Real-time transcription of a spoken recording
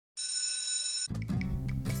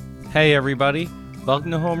Hey everybody,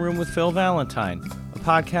 welcome to Homeroom with Phil Valentine, a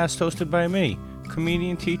podcast hosted by me,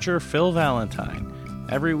 comedian teacher Phil Valentine.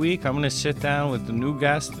 Every week I'm going to sit down with a new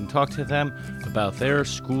guest and talk to them about their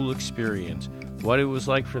school experience, what it was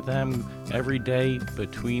like for them every day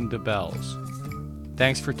between the bells.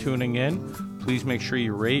 Thanks for tuning in. Please make sure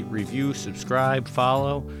you rate, review, subscribe,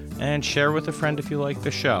 follow, and share with a friend if you like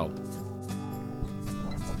the show.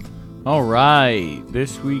 All right,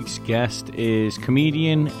 this week's guest is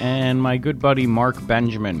comedian and my good buddy Mark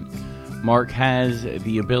Benjamin. Mark has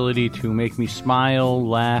the ability to make me smile,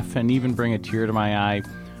 laugh, and even bring a tear to my eye,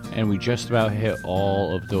 and we just about hit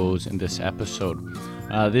all of those in this episode.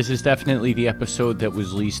 This is definitely the episode that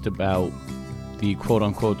was least about the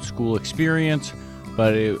quote-unquote school experience,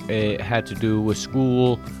 but it had to do with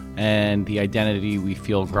school and the identity we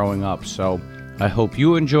feel growing up. So I hope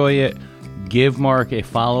you enjoy it. Give Mark a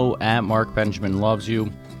follow at Mark Benjamin Loves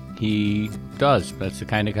You. He does. That's the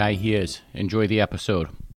kind of guy he is. Enjoy the episode.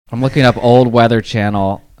 I'm looking up old Weather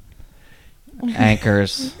Channel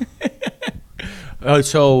anchors.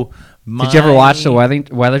 Did you ever watch the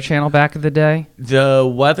Weather Channel back in the day?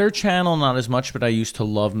 The Weather Channel, not as much, but I used to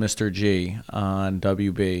love Mr. G on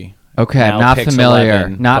WB. Okay, now not Pix familiar.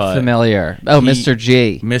 11, Not familiar. Oh, Mr.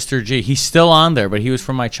 G. Mr. G. He's still on there, but he was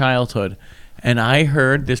from my childhood. And I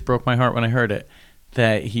heard, this broke my heart when I heard it,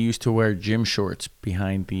 that he used to wear gym shorts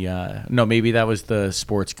behind the, no, maybe that was the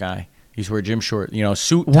sports guy. He used to wear gym shorts,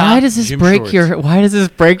 suit top, Why does this break your because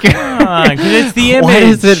it's the image. Why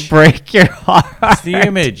does it break your heart? It's the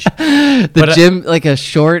image. Gym, like a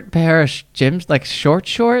short pair of gyms, like short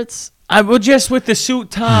shorts? Just with the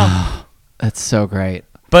suit top. That's so great.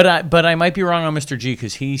 But I might be wrong on Mr. G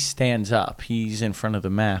because he stands up. He's in front of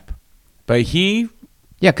the map. But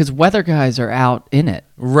yeah, because weather guys are out in it.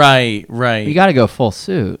 Right. You got to go full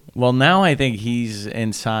suit. Well, now I think he's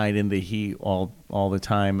inside in the heat all the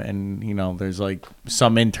time, and there's like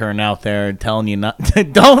some intern out there telling you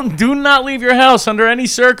do not leave your house under any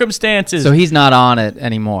circumstances. So he's not on it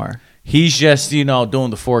anymore. He's just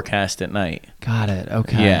doing the forecast at night. Got it.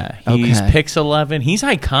 Okay. Yeah, he's Pix 11. He's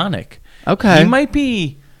iconic. Okay. He might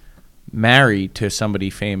be married to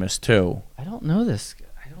somebody famous too. I don't know this.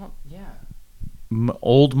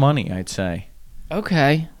 Old money, I'd say.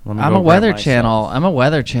 Okay. I'm a Weather Channel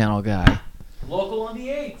guy. Local on the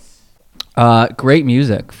 8s. Great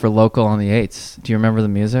music for Local on the 8s. Do you remember the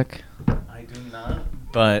music? I do not.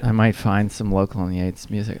 But I might find some Local on the 8s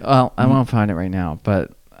music. Well, I won't find it right now,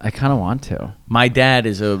 but I kind of want to. My dad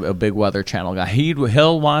is a big Weather Channel guy.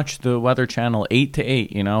 He'll watch the Weather Channel 8 to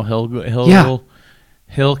 8.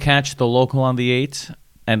 He'll catch the Local on the 8s.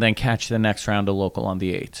 And then catch the next round of Local on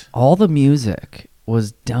the 8. All the music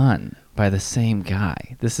was done by the same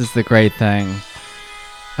guy. This is the great thing.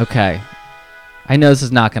 Okay. I know this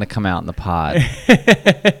is not going to come out in the pod.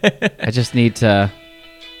 I just need to...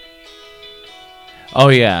 Oh,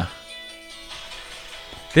 yeah.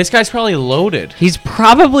 This guy's probably loaded. He's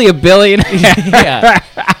probably a billionaire. Yeah.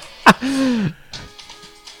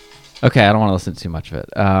 Okay, I don't want to listen to too much of it.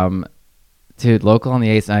 Dude, Local on the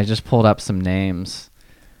 8th, and I just pulled up some names.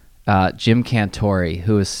 Jim Cantore,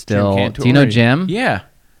 who is still... Do you know Jim? Yeah.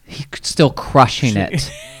 He's still crushing it.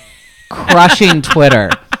 Crushing Twitter.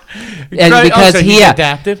 And because he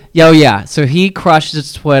adapted? Oh, yeah. So he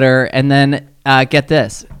crushes Twitter, and then, get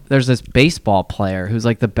this. There's this baseball player who's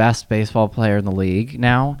like the best baseball player in the league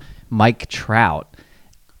now, Mike Trout.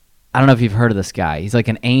 I don't know if you've heard of this guy. He's like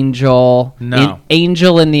an angel. No.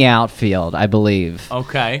 Angel in the outfield, I believe.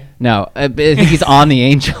 Okay. No, I think he's on the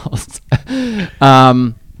Angels.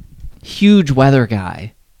 Huge weather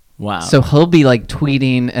guy. Wow. So he'll be like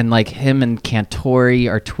tweeting, and like him and Cantore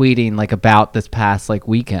are tweeting like about this past like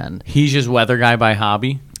weekend. He's just weather guy by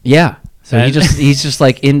hobby? Yeah. So he's just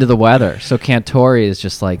like into the weather. So Cantore is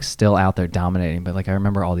just like still out there dominating. But like I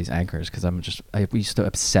remember all these anchors because I used to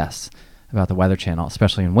obsess about the Weather Channel,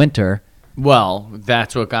 especially in winter. Well,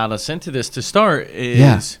 that's what got us into this to start.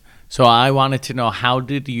 So I wanted to know, how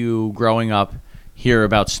did you, growing up, hear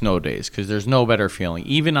about snow days? Because there's no better feeling.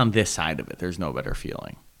 Even on this side of it, there's no better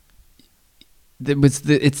feeling.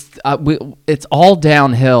 It's all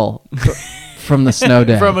downhill from the snow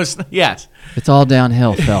day. Yes. It's all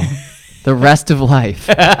downhill, Phil. The rest of life.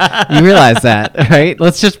 You realize that, right?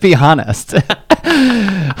 Let's just be honest.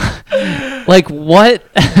 Like what?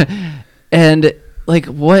 And like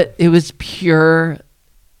what? It was pure,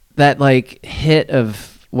 that like hit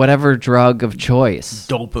of whatever drug of choice.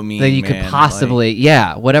 Dopamine, that you could possibly,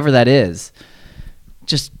 whatever that is.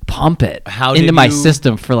 Just pump it into my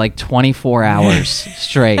system for like 24 hours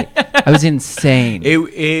straight. I was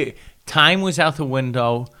insane. Time was out the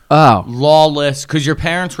window. Oh, lawless, because your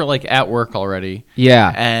parents were like at work already.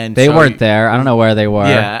 yeah. And they so weren't there. I don't know where they were.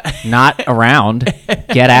 Yeah. Not around.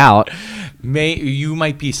 Get out. You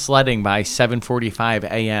might be sledding by 7:45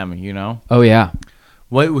 a.m., you know? Oh, yeah.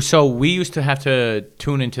 So we used to have to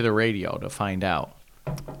tune into the radio to find out.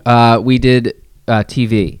 We did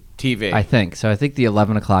TV. TV. I think. So I think the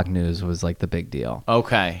 11 o'clock news was like the big deal.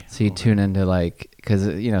 Okay. So you tune into like, because,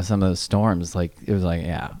 you know, some of those storms, like, it was like,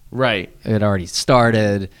 yeah. Right. It had already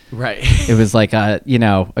started. Right. It was like, you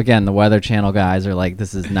know, again, the Weather Channel guys are like,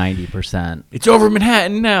 this is 90%. It's over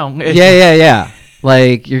Manhattan now. Yeah.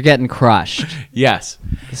 Like, you're getting crushed. Yes.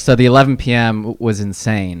 So the 11 p.m. was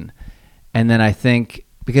insane. And then I think,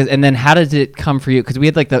 and then how did it come for you? Because we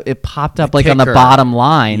had like it popped up like on the ticker. bottom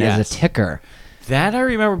line Yes. as a ticker. That I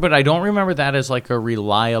remember, but I don't remember that as like a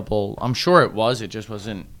reliable. I'm sure it was. It just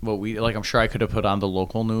wasn't what we like. I'm sure I could have put on the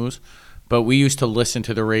local news, but we used to listen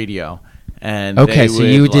to the radio. And Okay, they so would,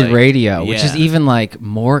 you did like, radio, which is yeah. even like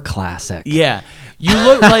more classic. Yeah, you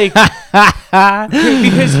look like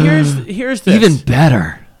because here's this. Even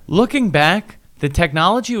better. Looking back, the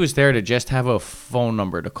technology was there to just have a phone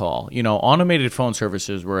number to call. You know, automated phone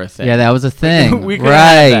services were a thing. Yeah, that was a thing. We could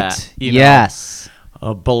have that, you know. Yes.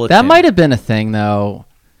 A bulletin. That might have been a thing, though.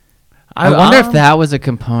 I wonder if that was a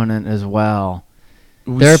component as well.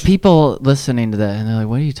 There are people listening to that, and they're like,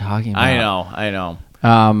 what are you talking about? I know.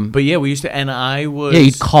 But But yeah, we used to, and I was. yeah,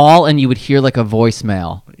 you'd call, and you would hear like a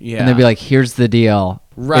voicemail. Yeah. And they'd be like, here's the deal.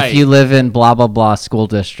 Right. If you live in blah, blah, blah school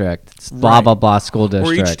district, it's blah, Right. blah, blah school Or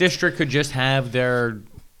district. each district could just have their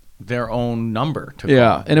own number to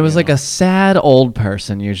Yeah, call, and it was you like know. a sad old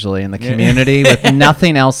person usually in the community with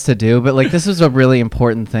nothing else to do. But like this was a really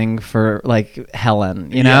important thing for like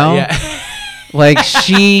Helen, you know? Yeah. Like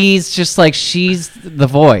she's the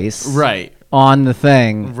voice Right. on the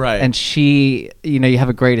thing. Right. And she, you know, you have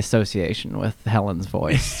a great association with Helen's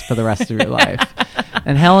voice for the rest of your life.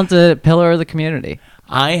 And Helen's a pillar of the community.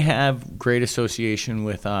 I have great association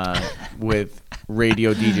with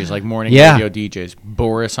radio DJs, like morning Yeah. radio DJs.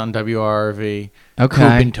 Boris on WRV. Okay. Coop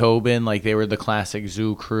and Tobin, like they were the classic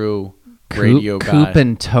Zoo Crew radio guys. Coop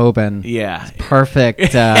and Tobin. Yeah. Perfect.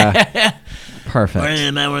 Perfect. I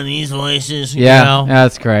remember these voices. Yeah, You know?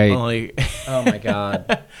 that's great. Like, Oh my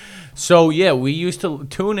God. so yeah, we used to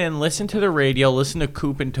tune in, listen to the radio, listen to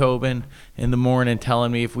Coop and Tobin in the morning,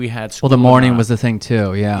 telling me if we had school. Well, the or morning not. was the thing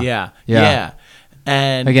too. Yeah. Yeah.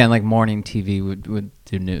 And Again, like morning TV would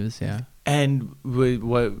do news. Yeah. And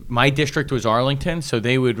what my district was Arlington, so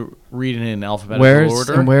they would read it in alphabetical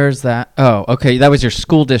order. Where's that? Oh, okay. That was your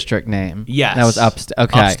school district name. Yes, That was upstate.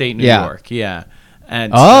 Okay. upstate New yeah. York. Yeah.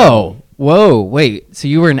 And Oh, so whoa. Wait. So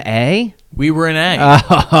you were an A? we were an A.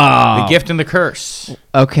 Oh. The gift and the curse.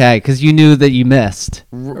 Okay, because you knew that you missed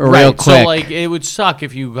real Right. quick. So like it would suck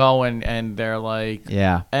if you go and they're like,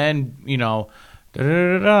 yeah. and you know,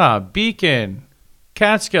 da Beacon,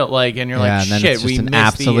 Catskill, like, and you're Yeah, like, and then shit, it's just we an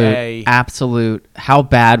missed the A. absolute. How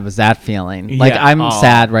bad was that feeling? Like Yeah, I'm oh.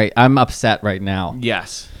 sad. Right. I'm upset right now.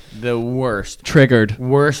 Yes, the worst. Triggered.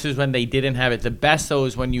 Worst is when they didn't have it. The best though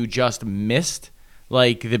is when you just missed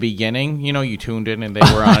like the beginning. You know, you tuned in and they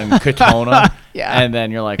were on Katona. Yeah. And then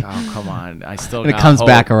you're like, oh come on, I still. And it got comes hope.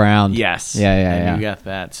 back around. Yes. Yeah. And you got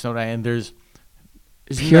that snow day, and there's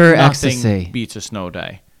Pure nothing ecstasy. beats a snow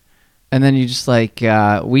day. And then you just like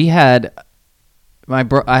we had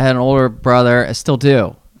I had an older brother. I still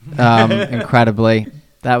do. Incredibly,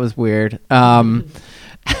 that was weird. And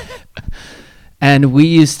we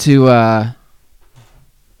used to. I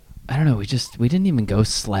don't know. We didn't even go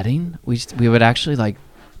sledding. We would actually like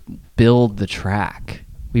build the track.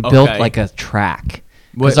 We built Okay. like a track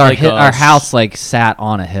What, because our like a our house like sat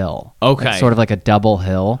on a hill. Okay. Like, sort of like a double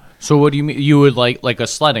hill. So what do you mean? You would like a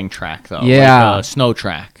sledding track though? Yeah. Like a snow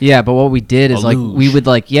track. Yeah, but what we did is A like we luge. would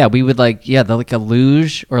like like a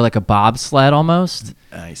luge or like a bobsled almost.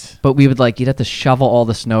 Nice. But we would like you'd have to shovel all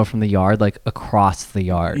the snow from the yard like across the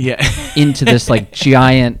yard Yeah. into this like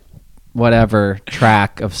giant whatever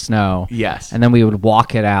track of snow. Yes. And then we would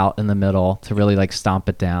walk it out in the middle to really like stomp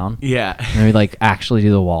it down. Yeah. And we'd like actually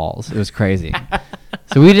do the walls. It was crazy.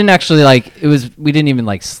 So we didn't actually we didn't even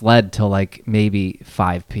like sled till like maybe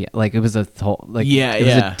 5 p.m. Like it was a whole like Yeah, it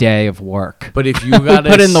was yeah. a day of work. But if you got we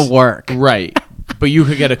put in the work. right? But you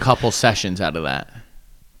could get a couple sessions out of that.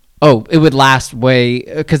 Oh, it would last way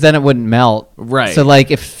because then it wouldn't melt. Right. So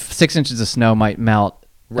like if 6 inches of snow might melt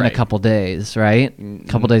in a Right. couple days, right? A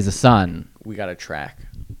couple days of sun. We got a track.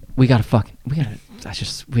 we have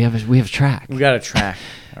a track. We got a track.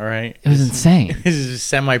 All right. It was insane. This is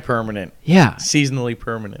semi-permanent. Yeah. Seasonally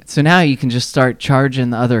permanent. So now you can just start charging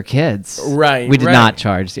the other kids. Right. We did not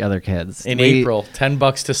charge the other kids. In April.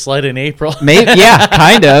 $10 to sled in April. Maybe, yeah,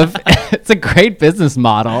 kind of. It's a great business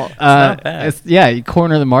model. It's not bad. You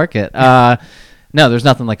corner the market. No, there's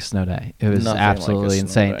nothing like a snow day. It was Nothing absolutely like a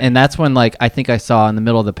snow insane. day. And that's when, like, I think I saw in the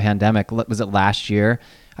middle of the pandemic, was it last year?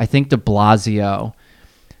 I think de Blasio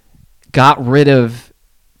got rid of,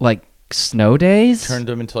 like, snow days. Turned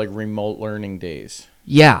them into like remote learning days.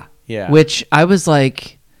 Yeah. Yeah. Which I was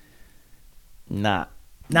like, Not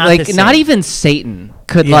like, the not same. even Satan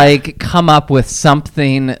could, Yeah. like, come up with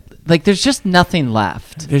something. Like, there's just nothing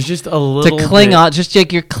left There's just a little to cling bit. on. Just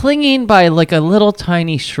like you're clinging by like a little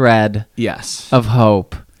tiny shred Yes. of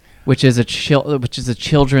hope, which is a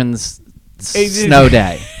children's It- snow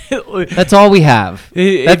day. That's all we have.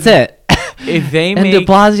 That's it. If they And de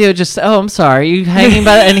Blasio just, I'm sorry, you hanging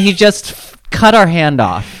by, and he just cut our hand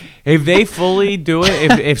off. if they fully do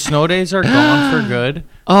it, if snow days are gone for good,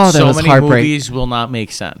 Oh, that so was many heartbreaking. movies will not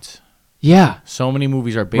make sense. Yeah, So many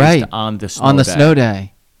movies are based right. on the snow on the day. snow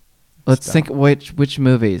day. Let's So- think which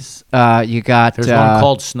movies. You got. There's one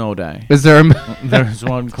called Snow Day. Is there? There's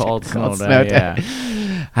one called Snow called Day. Snow Day.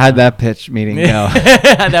 Yeah. How'd that pitch meeting go?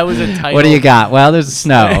 That was a title. What do you got? Well, there's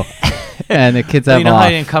snow, and the kids have You know how off. I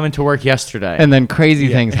didn't come into work yesterday. And then crazy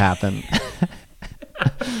Yeah. things happen.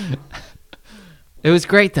 It was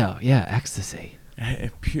great though. Yeah, ecstasy.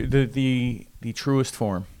 The truest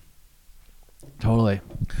form. Totally.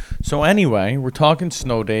 So anyway, we're talking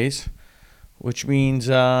snow days, which means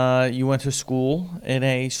you went to school in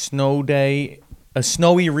a snow day, a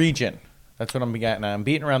snowy region. That's what I'm getting at. I'm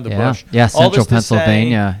beating around the bush. Yeah, All this central to say-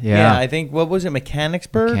 Pennsylvania. Yeah. I think, what was it,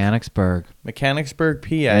 Mechanicsburg? Mechanicsburg,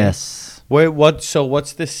 PA. Yes. So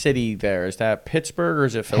what's the city there? Is that Pittsburgh or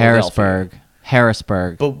is it Philadelphia?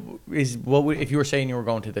 Harrisburg. But if you were saying you were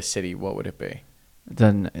going to the city, what would it be?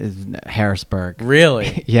 Then Harrisburg.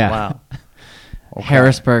 Really? Yeah. Wow. Okay.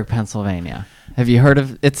 Harrisburg, Pennsylvania. Have you heard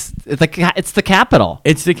of it's the capital?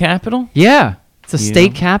 It's the capital? Yeah. It's a You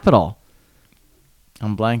state know? capital.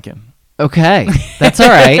 I'm blanking. Okay. That's all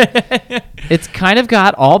right. It's kind of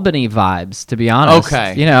got Albany vibes, to be honest.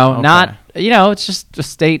 Okay. You know, Okay. not it's just a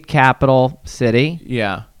state capital city.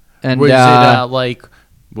 Yeah. And Was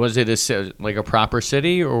it like a proper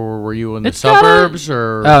city, or were you in the It's got suburbs,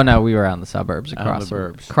 or? Oh no, we were out in the suburbs, Out in across the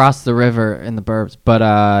burbs. across the river in the burbs. But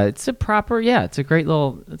it's a proper, it's a great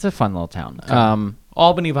it's a fun little town.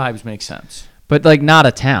 Albany vibes make sense. But like not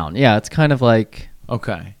a town. Yeah, it's kind of like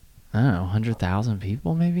Okay. I don't know, 100,000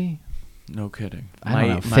 people maybe. No kidding. I don't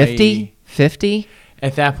know, 50, 50.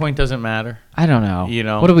 At that point, doesn't matter. I don't know. You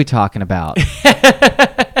know. What are we talking about?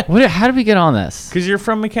 How did we get on this? Because you're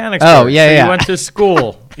from Mechanicsburg. Oh, yeah, so yeah. You went to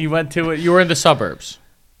school. You were in the suburbs.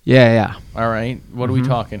 Yeah. All right. What are we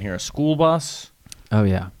talking here? A school bus? Oh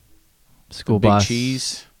yeah. School Big bus.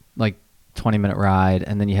 cheese? Like 20-minute ride,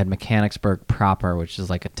 and then you had Mechanicsburg proper, which is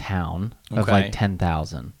like a town of Okay. like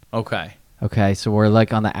 10,000. Okay. Okay, so we're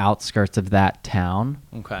like on the outskirts of that town.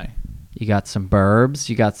 Okay. You got some burbs,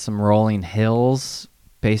 you got some rolling hills,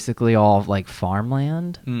 basically all like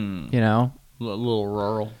farmland, Hmm. you know? A little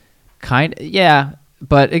rural. Yeah,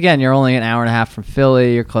 but again, you're only an hour and a half from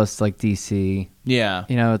Philly, you're close to like DC. Yeah.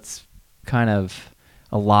 You know, it's kind of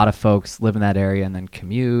a lot of folks live in that area and then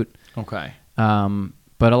commute. Okay.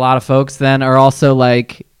 But a lot of folks then are also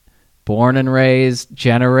like born and raised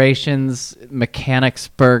generations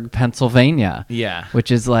Mechanicsburg, Pennsylvania, Yeah.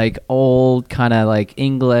 which is like old kind of like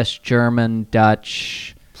English, German,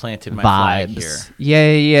 Dutch Planted my flag vibes.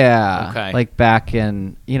 here. Yeah. Okay. Like back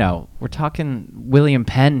in, we're talking William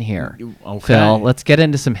Penn here. Okay. Phil, let's get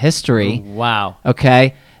into some history. Wow.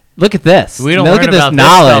 Okay. Look at this. We don't Look learn at this about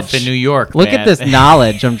knowledge this stuff in New York, Look man. at this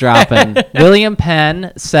knowledge I'm dropping. William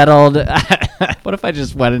Penn settled. What if I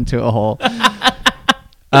just went into a hole?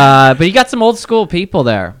 But you got some old school people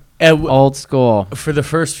there. Old school. For the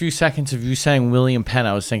first few seconds of you saying William Penn,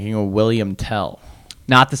 I was thinking of William Tell.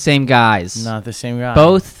 Not the same guys. Not the same guy.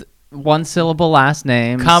 Both one syllable last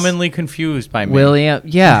names. Commonly confused by me. William.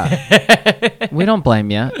 Yeah. We don't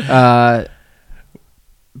blame you.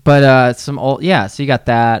 But some old. Yeah. So you got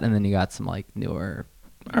that, and then you got some like newer,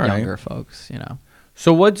 All right. younger folks.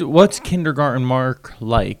 So what's kindergarten Mark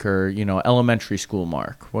like, or elementary school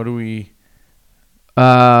Mark? What do we?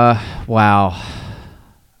 Wow.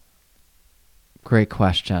 Great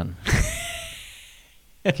question.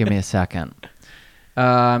 Give me a second.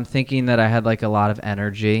 I'm thinking that I had like a lot of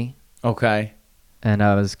energy, Okay. and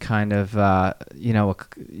I was kind of,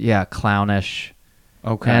 clownish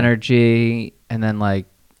Okay. energy, and then like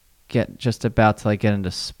just about to like get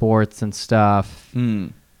into sports and stuff.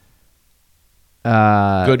 Good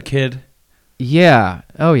kid. Yeah.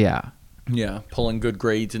 Oh yeah. Yeah, pulling good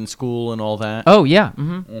grades in school and all that. Oh yeah.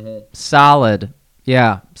 Solid.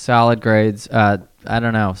 Yeah, solid grades. I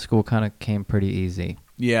don't know. School kind of came pretty easy.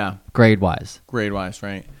 Yeah, grade wise,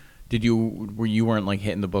 right? You weren't like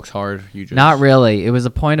hitting the books hard? You just Not really. It was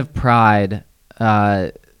a point of pride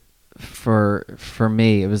for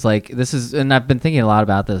me. It was like, this is, and I've been thinking a lot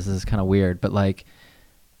about this. This is kind of weird, but like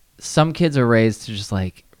some kids are raised to just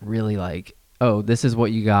like really like, oh, this is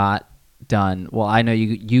what you got done. Well, I know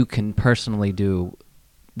you can personally do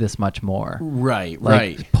this much more. Right, Like,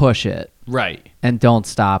 right. push it. Right. And don't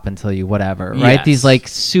stop until you whatever, right? Yes. These like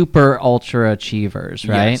super ultra achievers,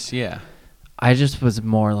 right? Yes, yeah. I just was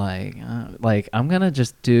more like I'm going to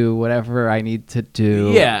just do whatever I need to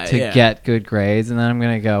do to get good grades, and then I'm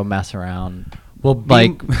going to go mess around. Well,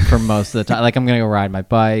 like for most of the time, like I'm going to go ride my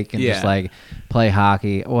bike and just Yeah. like play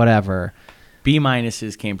hockey, whatever. B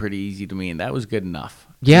minuses came pretty easy to me, and that was good enough.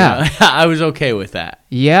 Yeah. You know, I was okay with that.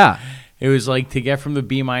 Yeah. It was like to get from the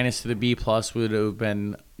B minus to the B plus would have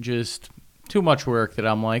been just too much work that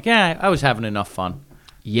I'm like, yeah, I was having enough fun.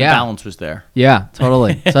 Yeah. The balance was there. Yeah,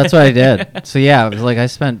 totally. So that's what I did. So yeah, it was like I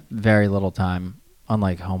spent very little time on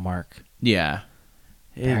like homework. Yeah.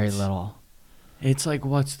 Very little. It's like,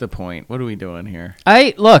 what's the point? What are we doing here?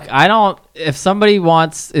 I don't, if somebody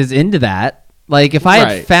is into that, like if I had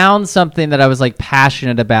Right. found something that I was like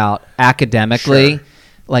passionate about academically, Sure.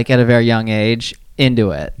 like at a very young age,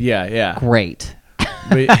 into it. Yeah. Great.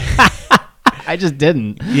 But- I just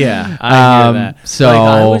didn't. Yeah, I hear that. so- like,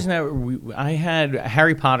 I was never. I had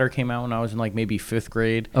Harry Potter came out when I was in like maybe 5th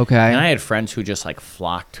grade. Okay. and I had friends who just like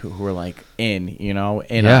flocked, who were like in, you know,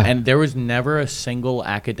 and Yeah. and there was never a single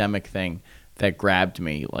academic thing that grabbed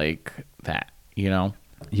me like that, you know.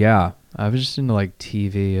 Yeah. I was just into like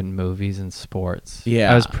TV and movies and sports.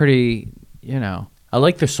 Yeah. I was pretty, I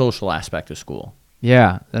like the social aspect of school.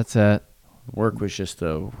 yeah, that's it. Work was just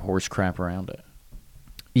the horse crap around it.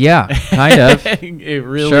 Yeah, kind of. It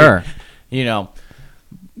really, Sure. you know.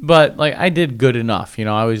 But like I did good enough, you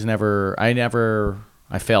know. I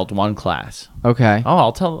failed one class. Okay. Oh,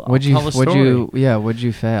 I'll tell a story. Would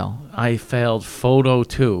you fail? I failed photo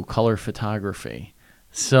 2, color photography.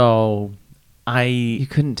 So You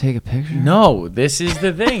couldn't take a picture? no, this is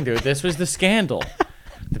the thing, dude. This was the scandal.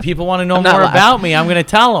 The people want to know I'm not more laughing. about me. I'm going to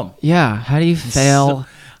tell them. Yeah, how do you fail?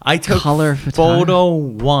 I took color photo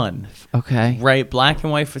 1, Okay. right? Black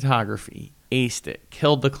and white photography. Aced it.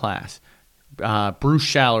 Killed the class. Bruce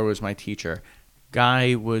Schaller was my teacher.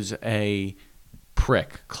 Guy was a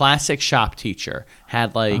prick. Classic shop teacher.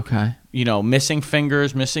 Had like, Okay. missing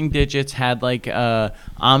fingers, missing digits. Had like a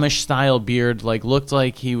Amish style beard. Like looked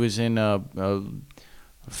like he was in a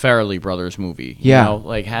Farrelly Brothers movie. Yeah.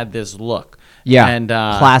 Like had this look. Yeah. And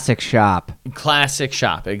classic shop. classic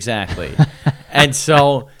shop, exactly. And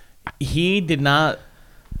so he did not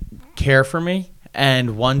care for me.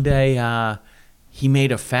 And one day he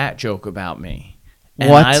made a fat joke about me.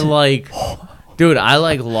 And What? I lost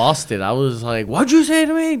it. I was like, what'd you say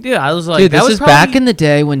to me? Dude, I was like, Dude, that this was is back probably- in the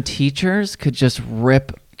day when teachers could just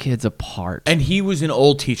rip kids apart. And he was an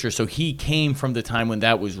old teacher, so he came from the time when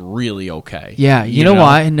that was really okay. Yeah, you know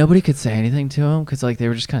why? And nobody could say anything to him because like they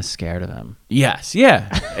were just kind of scared of him. Yes, yeah.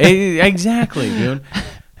 Exactly, dude.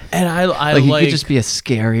 And I Like he could just be a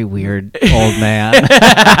scary, weird old man.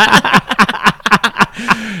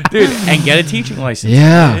 dude, and get a teaching license.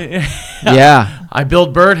 Yeah. Yeah. I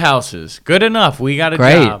build birdhouses. Good enough. We got a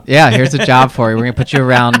Great. job. Yeah, here's a job for you. We're gonna put you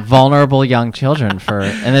around vulnerable young children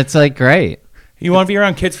and it's like great. You want to be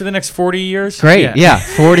around kids for the next 40 years? Great. Yeah,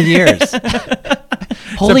 40 years.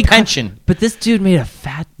 Holy crap. pension. But this dude made a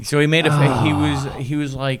fat. So he made he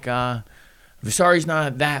was like, sorry he's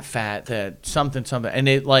not that fat, that something. And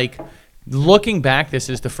it like, looking back, this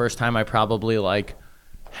is the first time I probably like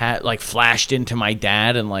had like flashed into my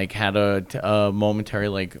dad and like had a momentary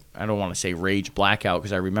like, I don't want to say rage blackout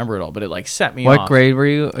because I remember it all, but it like set me off. What grade were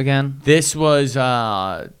you again? This was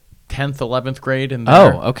 10th, 11th grade. And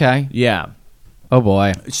Oh, okay. yeah. Oh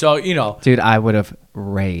boy. So, Dude, I would have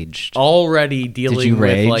raged. already dealing you with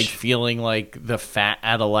rage? like feeling like the fat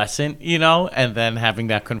adolescent, and then having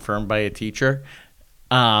that confirmed by a teacher.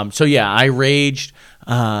 So yeah, I raged.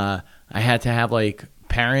 I had to have like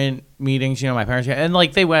parent meetings, my parents, and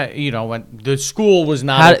like they went, when the school was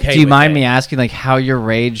not okay. Do you with mind it. me asking like how your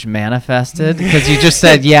rage manifested? Because you just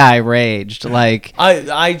said, yeah, I raged. Like,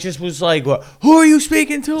 I just was like, well, who are you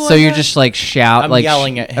speaking to? so you're just like shout, I'm like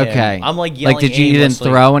yelling at him. Okay, I'm like yelling did you didn't aimlessly.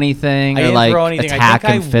 throw anything I or didn't like throw anything. attack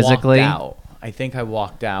I him think physically? I think I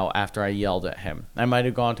walked out after I yelled at him. I might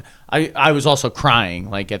have gone to. I was also crying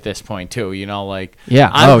like at this point too. You know, like Yeah.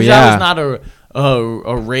 I was not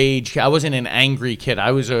a rage. I wasn't an angry kid.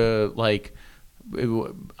 I was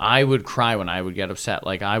I would cry when I would get upset.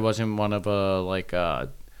 Like I wasn't one of a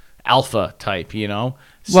alpha type. You know.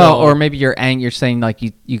 Well, or maybe you're saying like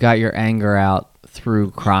you got your anger out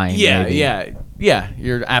through crying. Yeah, maybe. yeah.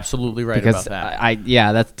 You're absolutely right Because about that.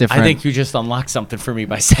 that's different. I think you just unlocked something for me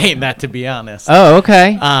by saying that. To be honest. Oh,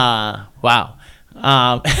 okay. Wow.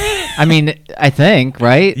 I mean, I think,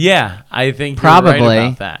 right? Yeah, I think Probably. you're right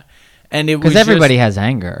about that. And it was Because everybody has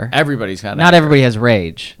anger. everybody's got Not anger. everybody has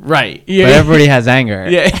rage, Right. but everybody has anger.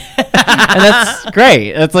 Yeah. And that's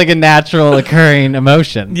great. That's like a natural occurring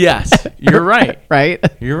emotion. Yes, you're right. Right?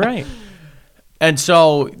 You're right. And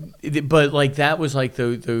so, but like that was like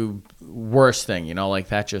the worst thing, you know, like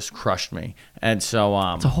that just crushed me. And so,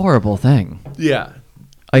 It's a horrible thing. yeah.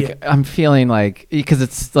 Like I'm feeling like because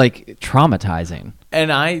it's like traumatizing. And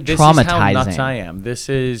this is how nuts Traumatizing. I am. This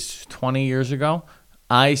is 20 years ago.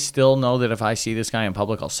 I still know that if I see this guy in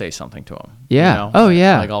public, I'll say something to him. Yeah. You know? Oh,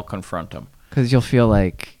 yeah. Like I'll confront him. Because you'll feel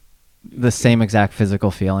like the same exact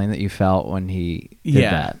physical feeling that you felt when he did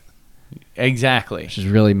that, Exactly. which is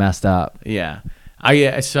really messed up. Yeah.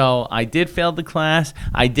 So I did fail the class.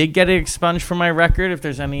 I did get it expunged from my record if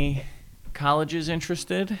there's any colleges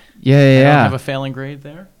interested. Yeah, I yeah, don't yeah. have a failing grade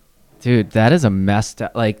there. Dude, that is a messed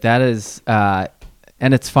up. Like that is, and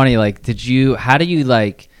it's funny. Like, how do you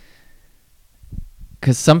like?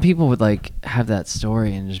 Because some people would like have that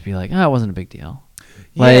story and just be like, "Oh, it wasn't a big deal."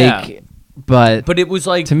 Yeah. Like, but it was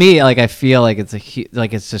like to me, like I feel like it's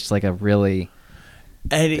like it's just like a really.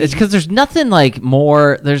 It's because there's nothing like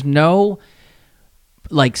more. There's no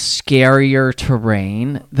like scarier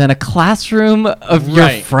terrain than a classroom of your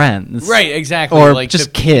Right. friends, right, exactly, or like just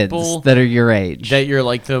the kids people that are your age. that you're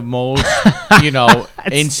like the most,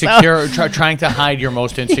 It's insecure, trying to hide your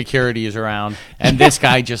most insecurities around, and this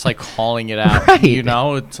guy just like calling it out. Right. You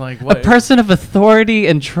know, it's like a what person of authority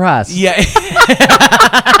and trust. Yeah.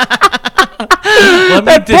 Let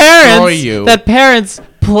me destroy you. That parents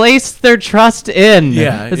place their trust in.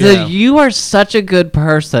 Yeah, It's yeah. that you are such a good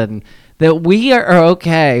person that we are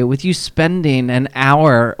okay with you spending an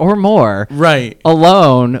hour or more Right.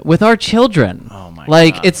 alone with our children. Oh my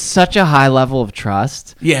Like God. it's such a high level of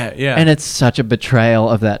trust. Yeah, yeah. And it's such a betrayal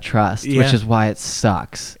of that trust, which Yeah. is why it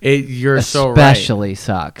sucks. You're so right. Especially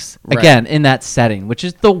sucks. Right. Again, in that setting, which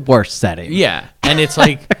is the worst setting. Yeah, and it's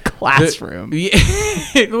like Classroom. Wait,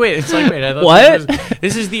 it's like wait. I thought What?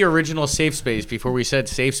 This is the original safe space before we said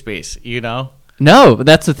safe space. You know? No, but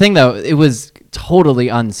that's the thing though. It was totally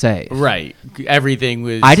unsafe. Right. Everything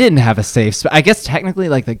was. I didn't have a safe space. I guess technically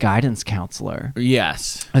like the guidance counselor.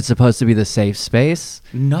 Yes. It's supposed to be the safe space.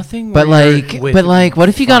 Nothing. But where you're like with but like what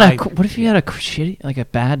if you got five- what if you had a shitty like a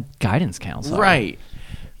bad guidance counselor? Right.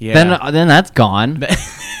 Yeah. Then that's gone.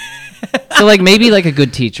 So like maybe like a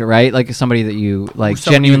good teacher, right? Like somebody that you like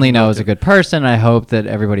Somebody genuinely you know know is a good person. I hope that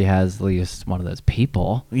everybody has at least one of those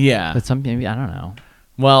people. yeah. But some maybe I don't know.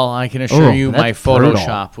 Well, I can assure Oh, you, my that's brutal.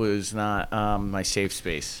 Photoshop was not my safe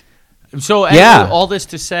space. So Yeah. all this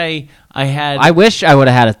to say, I had. I wish I would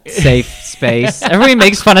have had a safe space. Everybody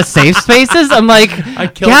makes fun of safe spaces. I'm like,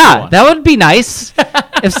 killed yeah, one. that would be nice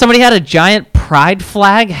if somebody had a giant pride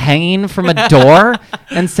flag hanging from a door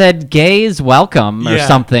and said "gays welcome" or Yeah.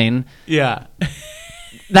 something. yeah.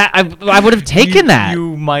 That I would have taken that.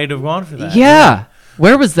 You might have gone for that. Yeah.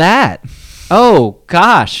 Where was that? Oh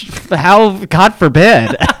gosh, how God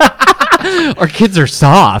forbid. Our kids are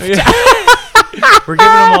soft. We're giving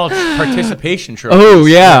them all participation trophies. Oh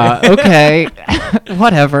yeah. Okay.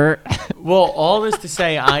 Whatever. Well, all this to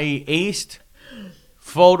say, I aced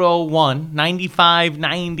photo 1, 95,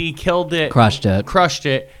 90, killed it. Crushed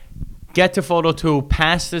it. Get to photo 2,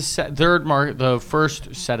 pass the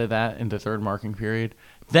first set of that in the third marking period.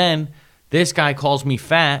 Then this guy calls me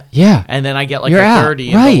fat. Yeah. And then I get like You're a out.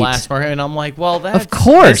 30 in Right. the last mark. And I'm like, well, that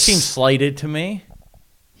course. seems slighted to me.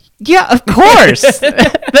 Yeah, of course.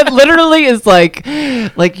 That literally is like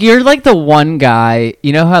you're like the one guy.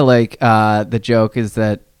 You know how like the joke is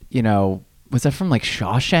that was that from like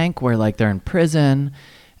Shawshank where like they're in prison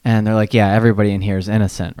and they're like, yeah, everybody in here is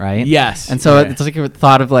innocent, right? Yes. And so Yeah. it's like a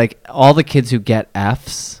thought of like all the kids who get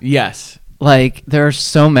Fs. Yes. Like there are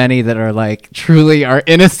so many that are like truly are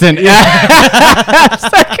innocent.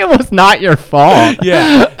 It's like it was not your fault.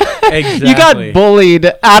 Yeah. Exactly. You got bullied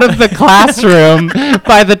out of the classroom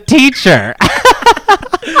by the teacher.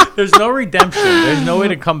 There's no redemption. There's no way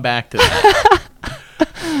to come back to that.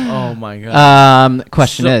 Oh my god.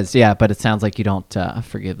 Question is, yeah, but it sounds like you don't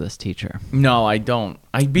forgive this teacher. No, I don't.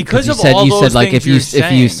 Because you of said all you those said like things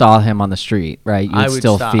if you saw him on the street, right, you I would would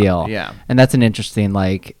still stop, feel. yeah. And that's an interesting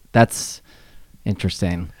that's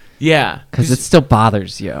interesting yeah, because it still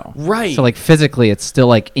bothers you. Right. So like physically, it's still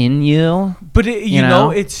like in you. But you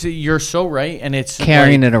know? know, you're so right, and it's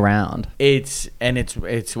Carrying like, it around. It's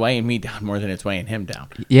weighing me down more than it's weighing him down.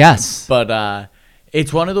 Yes. But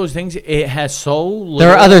it's one of those things. It has so little.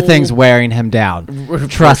 There are other things wearing him down.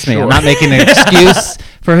 Trust me, I'm not making an excuse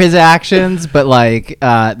for his actions, but like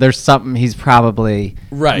there's something he's probably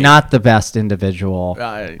not the best individual.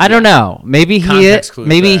 I don't know. Maybe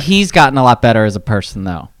he's gotten a lot better as a person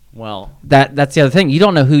though. Well, that's the other thing. You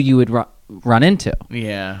don't know who you would run into.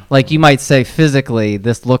 Yeah. Like you might say physically,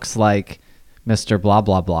 this looks like Mr. Blah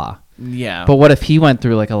blah blah. Yeah. But what if he went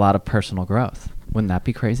through like a lot of personal growth? Wouldn't that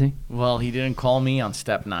be crazy? Well, he didn't call me on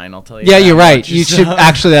step 9. I'll tell you. Yeah, that you're right. much. You should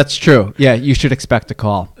actually. That's true. Yeah, you should expect a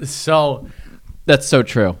call. So, that's so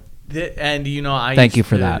true. And you know, I thank you used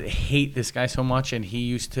for to that. hate this guy so much, and he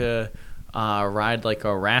used to ride like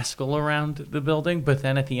a rascal around the building. But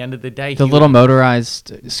then at the end of the day, the little motorized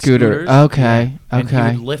scooter. Scooters, Okay, yeah. And he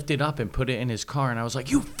okay. would lift it up and put it in his car, and I was like,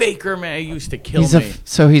 "You faker, man! He used to kill He's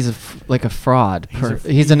me." He's like a fraud.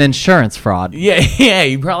 He's an insurance fraud. Yeah, yeah.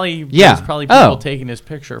 He probably there's probably people taking his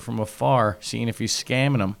picture from afar, seeing if he's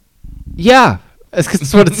scamming him. Yeah,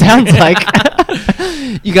 that's what it sounds like.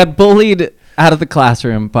 You got bullied out of the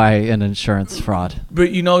classroom by an insurance fraud.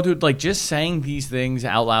 But you know, dude, like just saying these things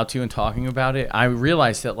out loud to you and talking about it, I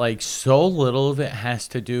realized that like so little of it has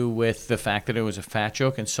to do with the fact that it was a fat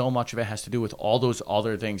joke, and so much of it has to do with all those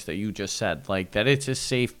other things that you just said, like that it's a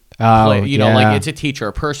safe place, you know, like it's a teacher,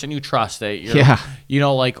 a person you trust, that you're, you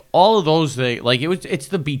know, like all of those things, like it's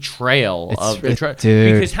the betrayal of the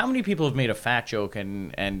dude. Because how many people have made a fat joke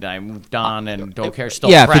and I moved on and don't care,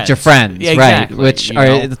 still friends. If it's your friends, yeah, exactly, right? Which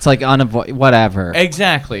it's like whatever.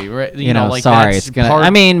 Exactly, right? You know, like sorry, it's gonna. I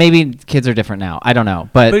mean, maybe kids are different now. I don't know,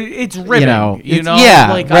 but it's ribbing. You know,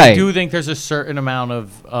 yeah, like right. I do think there's a certain amount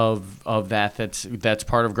of that's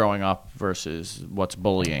part of growing up versus what's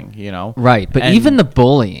bullying. You know, right? But even the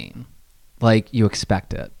bullying, like you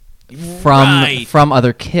expect it from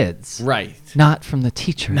other kids, right? Not from the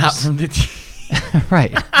teachers. Not from the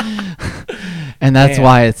right. And that's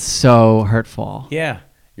why it's so hurtful. Yeah,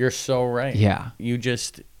 you're so right. Yeah, you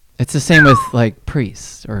just. It's the same with like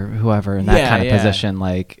priests or whoever in that kind of position,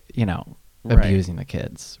 like, you know, abusing the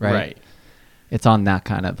kids, right? Right. It's on that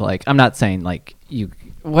kind of like, I'm not saying like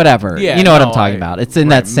whatever, yeah, you know what I'm talking about. It's in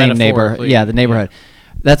that same neighborhood. Yeah, the neighborhood. Yeah.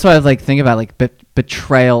 That's why I like think about like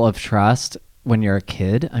betrayal of trust when you're a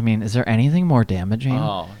kid. I mean, is there anything more damaging?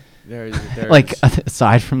 Oh, there's like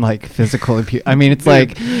aside from like physical abuse. I mean, it's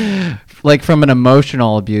like from an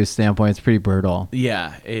emotional abuse standpoint, it's pretty brutal.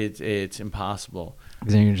 Yeah, it's impossible.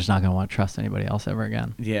 Because then you're just not going to want to trust anybody else ever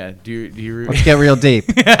again. Yeah. Do you Let's get real deep.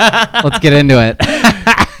 Let's get into it.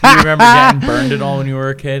 Do you remember getting burned at all when you were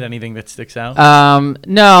a kid? Anything that sticks out?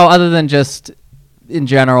 No, other than just in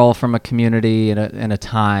general from a community in a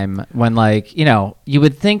time when, like, you know, you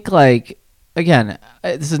would think, like, again,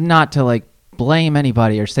 this is not to, like, blame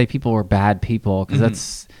anybody or say people were bad people, because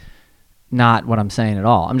that's not what I'm saying at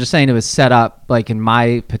all. I'm just saying it was set up, like, in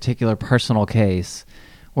my particular personal case,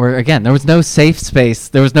 where, again, there was no safe space.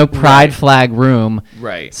 There was no pride flag room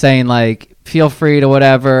saying, like, feel free to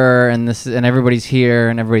whatever, and everybody's here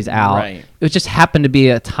and everybody's out. Right. It just happened to be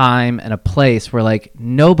a time and a place where, like,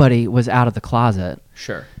 nobody was out of the closet.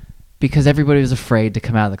 Sure. Because everybody was afraid to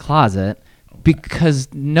come out of the closet, because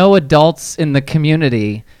no adults in the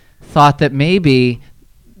community thought that maybe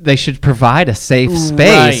they should provide a safe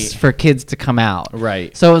space for kids to come out.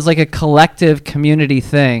 Right. So it was like a collective community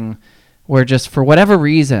thing where just for whatever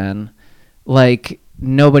reason, like,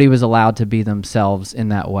 nobody was allowed to be themselves in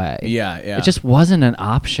that way. Yeah. It just wasn't an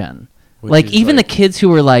option. Like, even the kids who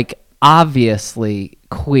were, like, obviously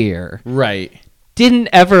queer. Right. Didn't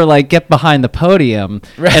ever, like, get behind the podium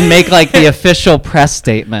and make, like, the official press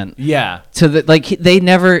statement. Yeah. To the, like, they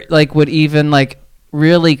never, like, would even, like,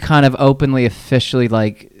 really kind of openly, officially,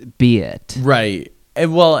 like, be it. Right.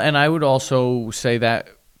 And I would also say that,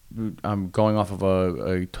 I'm going off of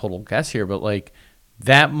a total guess here, but, like,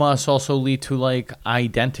 that must also lead to, like,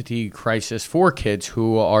 identity crisis for kids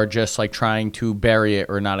who are just, like, trying to bury it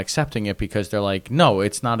or not accepting it because they're like, no,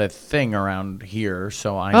 it's not a thing around here,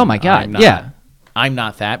 so I'm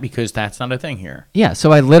not that because that's not a thing here. Yeah,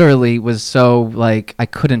 so I literally was so, like, I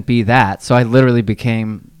couldn't be that, so I literally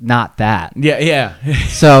became not that. Yeah.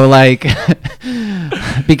 So, like,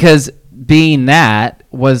 because being that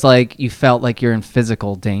was, like, you felt like you're in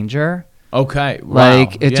physical danger. Okay. Wow.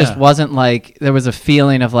 Like, it just wasn't like there was a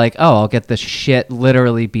feeling of like, oh, I'll get the shit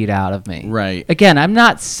literally beat out of me. Right. Again, I'm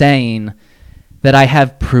not saying that I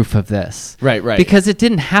have proof of this. Right. Because it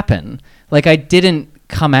didn't happen. Like, I didn't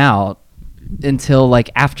come out until like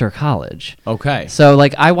after college. Okay. So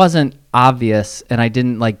like I wasn't obvious and I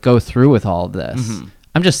didn't like go through with all of this. Mm-hmm.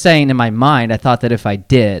 I'm just saying in my mind, I thought that if I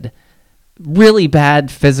did, really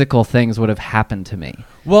bad physical things would have happened to me.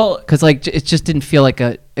 Well, Because like it just didn't feel like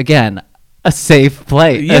a safe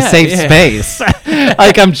place, a safe space.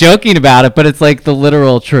 Like I'm joking about it, but it's like the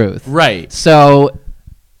literal truth. right. So,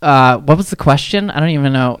 what was the question? I don't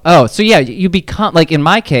even know. Oh, so yeah, you become like in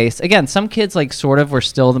my case again. Some kids like sort of were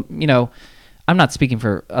still, I'm not speaking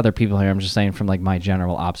for other people here. I'm just saying from like my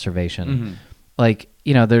general observation. Mm-hmm. Like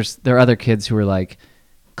there are other kids who are like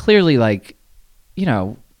clearly like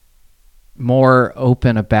more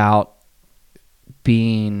open about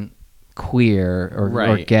being queer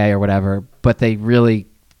or gay or whatever, but they really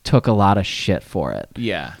took a lot of shit for it.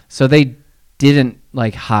 Yeah. So they didn't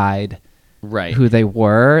like hide who they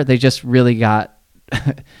were. They just really got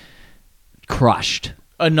crushed.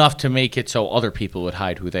 Enough to make it so other people would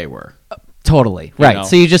hide who they were. Totally. Right.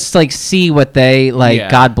 So you just like see what they like,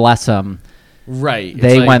 God bless them. Right.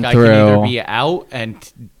 They like, went through. I can either be out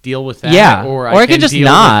and deal with that. Yeah. Or I can just deal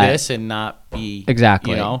not. with this and not be.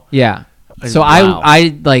 Exactly. Yeah. So Wow.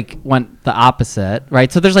 I like went the opposite,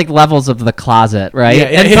 right? So there's like levels of the closet, right? Yeah,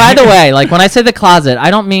 and by the way, like when I say the closet, I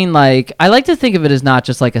don't mean like, I like to think of it as not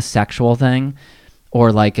just like a sexual thing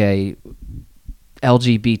or like a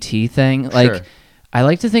LGBT thing. Like Sure. I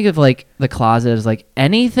like to think of like the closet as like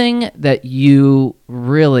anything that you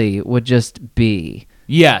really would just be.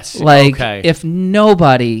 Yes. Like okay. if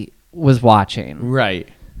nobody was watching. Right.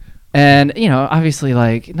 And, obviously,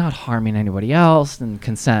 like, not harming anybody else and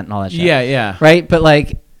consent and all that shit. Yeah, yeah. Right? But,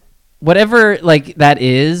 like, whatever, like, that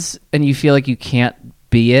is, and you feel like you can't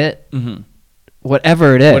be it, Mm-hmm.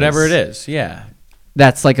 whatever it is. Whatever it is, yeah.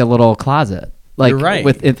 That's, like, a little closet. Like, You're right.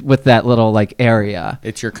 with that little, like, area.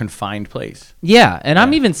 It's your confined place. Yeah. And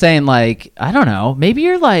I'm even saying, like, I don't know, maybe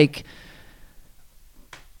you're, like,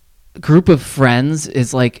 group of friends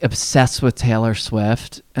is like obsessed with Taylor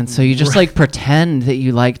Swift, and so you just like pretend that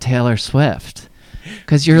you like Taylor Swift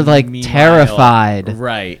because you're like terrified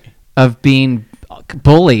of being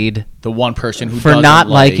bullied, the one person who for not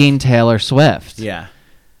liking Taylor Swift. Yeah,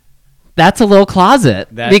 that's a little closet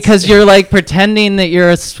because you're like pretending that you're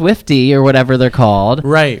a Swiftie or whatever they're called.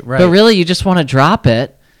 Right. But really, you just want to drop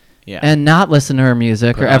it. Yeah. And not listen to her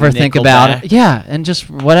music Put or ever think about it. Yeah, and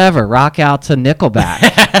just whatever, rock out to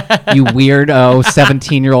Nickelback. You weirdo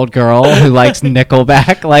 17-year-old girl who likes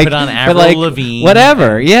Nickelback. Like, put on Avril like, Lavigne.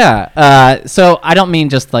 Whatever, yeah. So I don't mean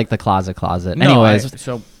just like the closet. No, anyways.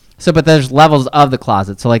 So but there's levels of the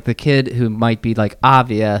closet. So like the kid who might be like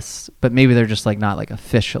obvious, but maybe they're just like not like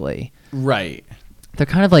officially. Right. They're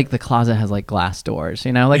kind of like the closet has like glass doors,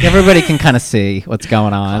 like everybody can kind of see what's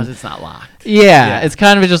going on. Because it's not locked. Yeah, it's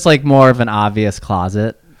kind of just like more of an obvious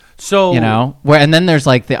closet. So and then there's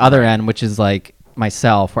like the other end, which is like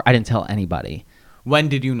myself, where I didn't tell anybody. When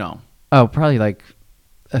did you know? Oh, probably like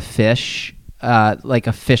a fish, like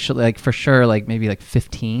officially, like for sure, like maybe like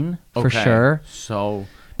 15 for sure. So,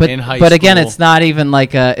 but in high but again, school- it's not even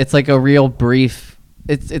like it's like a real brief.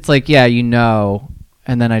 It's like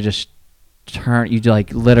and then I just you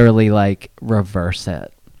like literally like reverse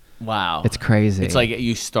it. Wow, it's crazy. It's like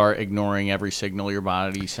you start ignoring every signal your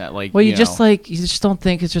body sent. Like, well, you just don't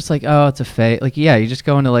think it's just like, oh, it's a fake. Like, yeah, you just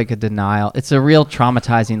go into like a denial. It's a real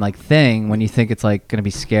traumatizing like thing when you think it's like gonna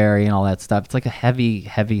be scary and all that stuff. It's like a heavy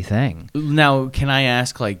thing. Now, can I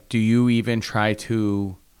ask, like, do you even try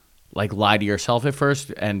to like lie to yourself at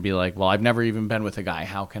first and be like, well, I've never even been with a guy.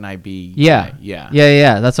 How can I be? Yeah.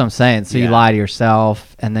 That's what I'm saying. So you lie to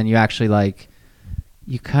yourself, and then you actually like,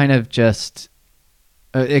 you kind of just.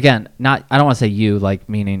 Again, I don't want to say you, like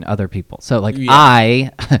meaning other people. So like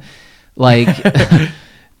I, like,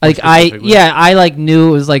 I like knew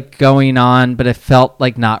it was like going on, but it felt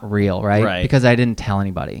like not real, right? Because I didn't tell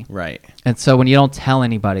anybody. Right. And so when you don't tell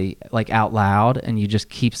anybody like out loud and you just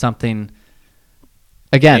keep something,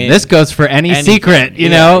 again, this goes for any secret, you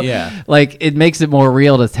know? Yeah. Like it makes it more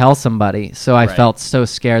real to tell somebody. So I felt so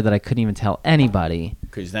scared that I couldn't even tell anybody.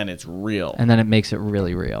 Because then it's real. And then it makes it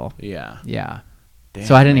really real. Yeah. Yeah. Damn,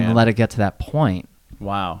 so I didn't even let it get to that point.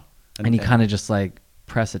 Wow. And you kind of just like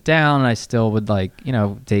press it down, and I still would like,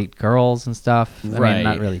 date girls and stuff. I mean,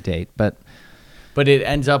 not really date, but it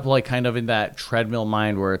ends up like kind of in that treadmill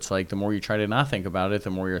mind where it's like the more you try to not think about it, the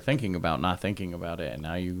more you're thinking about not thinking about it. And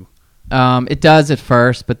now you... it does at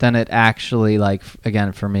first, but then it actually like,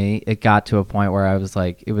 again, for me, it got to a point where I was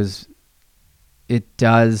like, it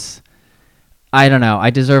does I don't know.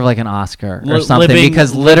 I deserve like an Oscar or something living-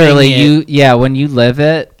 because living literally when you live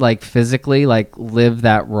it, like physically, like live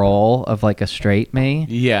that role of like a straight me,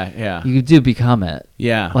 Yeah. you do become it.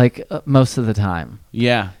 Yeah. Like most of the time.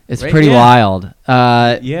 Yeah. It's Right, pretty yeah. wild.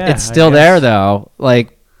 Yeah, It's still I there guess. though,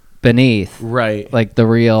 like beneath. Right. Like the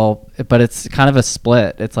real, but it's kind of a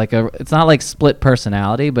split. It's like it's not like split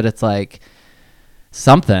personality, but it's like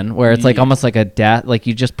something where it's like Yeah. almost like a death. Like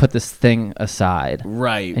you just put this thing aside.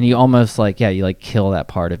 Right. And you almost like, you like kill that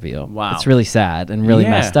part of you. Wow. It's really sad and really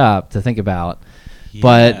Yeah. messed up to think about.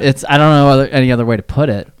 But Yeah. I don't know any other way to put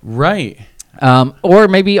it. Right. Or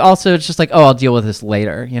maybe also it's just like, oh, I'll deal with this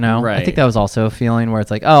later, you know? I Right. think that was also a feeling where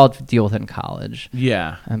it's like, oh, I'll deal with it in college.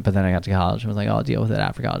 Yeah. But then I got to college and was like, oh, I'll deal with it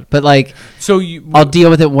after college. But like, So you I'll deal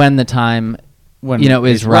with it when the time, when is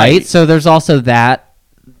it's right. So there's also that,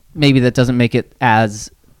 maybe that doesn't make it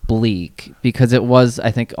as bleak because it was,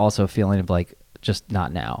 I think, also a feeling of like, just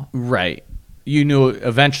not now. Right. You knew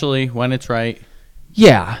eventually when it's right.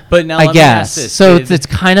 Yeah. But now I let me guess. ask this. So Did- it's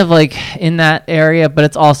kind of like in that area, but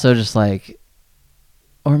it's also just like,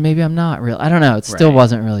 or maybe I'm not real. I don't know. It still Right.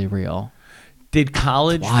 wasn't really real. Did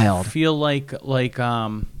college Wild. feel like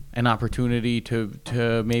an opportunity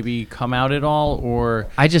to maybe come out at all, or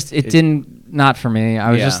It didn't, not for me.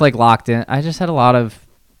 I was Yeah. just like locked in. I just had a lot of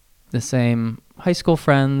the same high school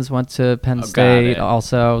friends, went to Penn got State it.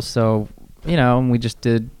 also. So, and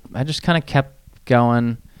I just kind of kept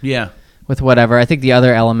going yeah, with whatever. I think the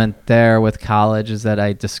other element there with college is that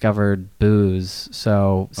I discovered booze.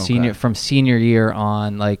 So from senior year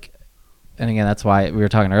on, like, and again, that's why we were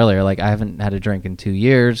talking earlier, like I haven't had a drink in 2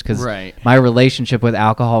 years because Right. my relationship with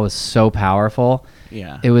alcohol was so powerful.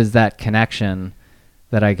 yeah, It was that connection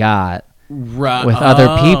that I got Right. with other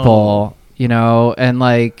people, and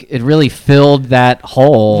like it really filled that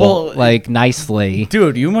hole Well, like nicely.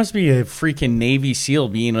 Dude, you must be a freaking Navy SEAL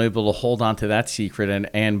being able to hold on to that secret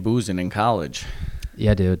and boozing in college.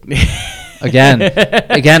 Yeah, dude. Again,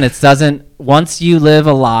 it doesn't. Once you live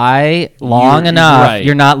a lie long You're enough, right.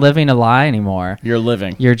 you're not living a lie anymore. You're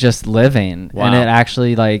living. You're just living, Wow. and it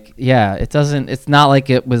actually it doesn't. It's not like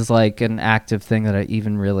it was like an active thing that I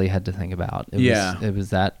even really had to think about. It was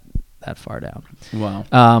that far down. Wow.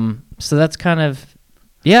 So that's kind of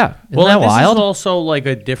isn't Well, that and this wild? is also like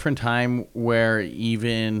a different time where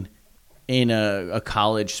even in a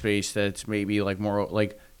college space that's maybe like more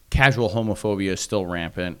like casual homophobia is still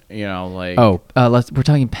rampant. Like we're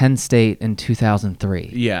talking Penn State in 2003.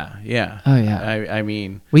 yeah. Oh, yeah. I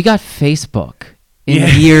mean, We got Facebook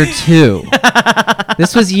in year 2.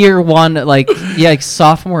 This was year 1, like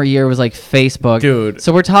sophomore year was like Facebook, Dude,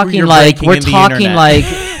 So we're talking you're like breaking into the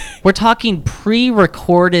internet. we're talking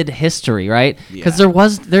pre-recorded history, right? Because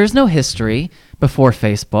there's no history before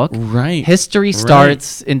Facebook. Right. History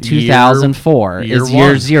starts in 2004. Year Is year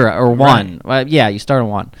one. 0 or 1. You start on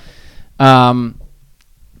 1.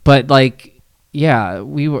 But like,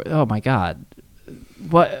 we were. Oh my God.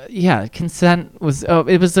 What? Yeah, consent was. Oh,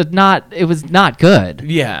 it was not good.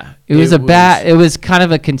 yeah. It was bad. It was kind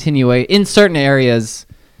of a continuation in certain areas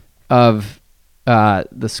of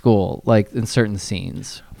the school, like in certain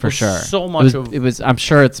scenes, for Well, sure. so much it was. I'm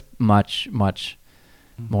sure it's much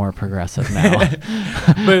more progressive now,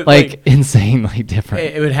 But, like insanely different.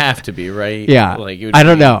 it would have to be, right? Yeah, Like it would I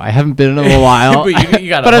don't be- know. I haven't been in a little while, But you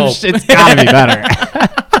gotta but hope. it's got to be better.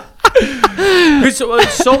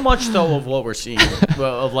 It's so much though of what we're seeing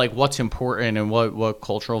of like what's important and what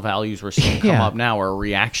cultural values we're seeing come Yeah. up now are a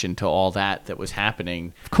reaction to all that was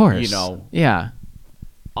happening. Of course, yeah.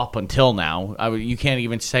 Up until now, you can't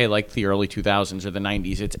even say like the early 2000s or the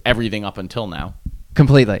 90s. It's everything up until now.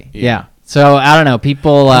 Completely, Yeah. yeah. So I don't know.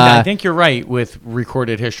 People, And I think you're right with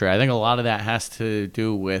recorded history. I think a lot of that has to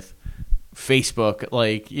do with Facebook.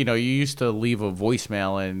 Like, you used to leave a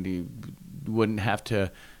voicemail and you wouldn't have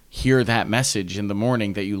to hear that message in the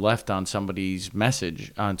morning that you left on somebody's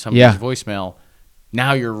message, on somebody's voicemail.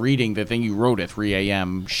 Now you're reading the thing you wrote at 3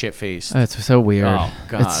 a.m. shit-faced. it's so weird. Oh,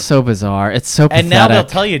 God. It's so bizarre. It's so pathetic. And now they'll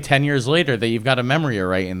tell you 10 years later that you've got a memory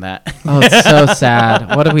error in that. Oh, it's so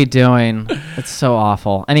sad. What are we doing? It's so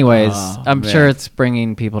awful. Anyways, Oh, I'm man. sure it's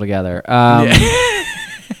bringing people together.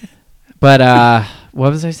 But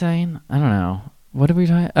what was I saying? I don't know. What are we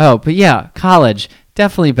talking? Oh, but yeah, college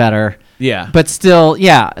definitely better. Yeah. But still,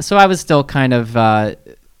 yeah. So I was still kind of, I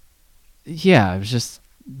was just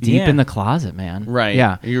deep Yeah. in the closet, man. Right.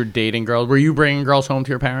 Yeah. You were dating girls. Were you bringing girls home to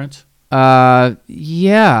your parents?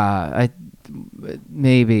 Yeah.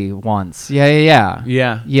 Maybe once. Yeah.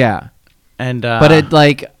 Yeah. And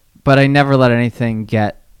But I never let anything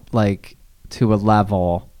get like to a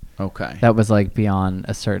level Okay. that was like beyond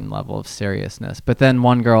a certain level of seriousness. But then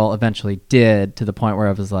one girl eventually did, to the point where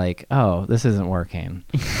I was like, oh, this isn't working.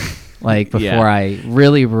 Like before Yeah. I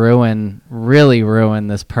really ruin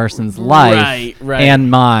this person's life Right. and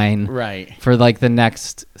mine Right. for like the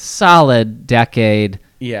next solid decade,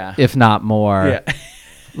 Yeah. if not more. Yeah.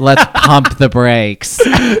 Let's pump the brakes,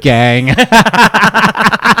 gang.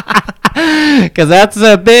 Because that's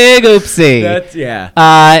a big oopsie. Yeah.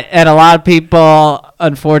 And a lot of people,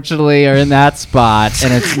 unfortunately, are in that spot,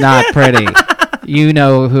 and it's not pretty. You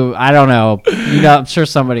know who? I don't know. I'm sure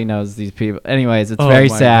somebody knows these people. Anyways, it's very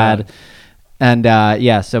my sad. God. And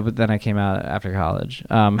but then I came out after college.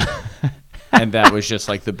 And that was just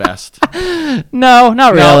like the best. No,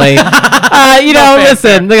 not really.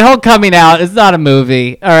 Listen, the whole coming out is not a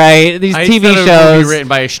movie. All right, these I TV thought it was a shows, movie written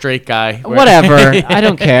by a straight guy. whatever. I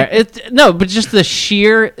don't care. But just the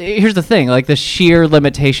sheer. Here's the thing: like the sheer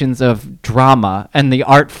limitations of drama and the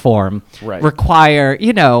art form require.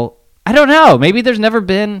 I don't know. Maybe there's never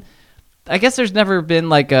been. I guess there's never been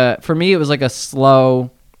like a. For me, it was like a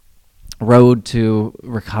slow road to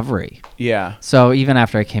recovery. Yeah. So even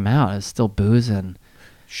after I came out, I was still boozing.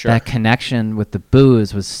 Sure. That connection with the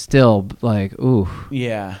booze was still like, ooh.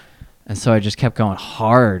 Yeah. And so I just kept going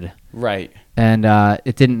hard. Right. And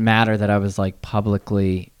it didn't matter that I was like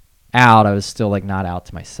publicly out. I was still like not out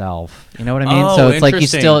to myself. You know what I mean? Oh, So it's like you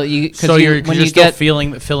still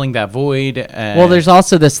filling that void. Well, there's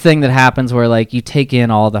also this thing that happens where like you take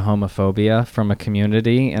in all the homophobia from a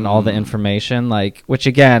community and all the information, like, which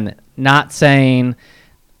again, not saying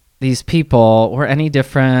these people were any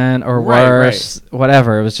different or worse,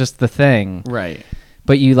 whatever. It was just the thing. Right.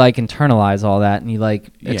 But you like internalize all that and you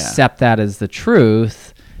like accept that as the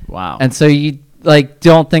truth. Wow. And so you like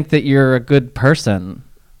don't think that you're a good person.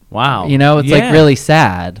 Wow. It's like really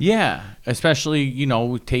sad. Yeah. Especially,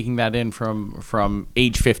 taking that in from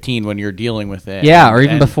age 15 when you're dealing with it. Yeah, or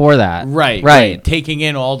even before that. Right. Taking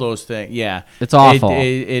in all those things. Yeah. It's awful.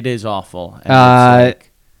 It is awful. And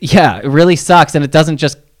yeah, it really sucks. And it doesn't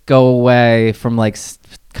just go away from like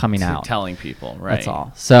coming out. Telling people, right. That's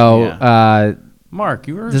all. So, Mark,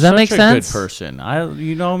 you were does that such make a sense? good person.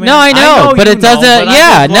 Man. No, I know, but it doesn't.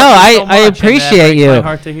 I appreciate you. My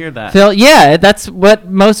heart to hear that. Phil, that's what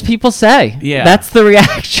most people say. Yeah, that's the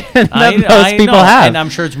reaction that most people have. And I'm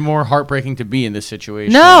sure it's more heartbreaking to be in this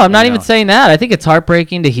situation. No, I'm not even saying that. I think it's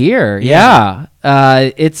heartbreaking to hear. Yeah,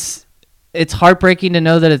 it's heartbreaking to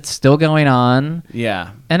know that it's still going on.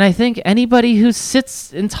 Yeah. And I think anybody who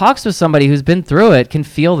sits and talks with somebody who's been through it can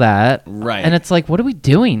feel that. Right. And it's like, what are we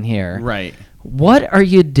doing here? Right. What are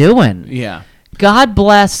you doing? Yeah. God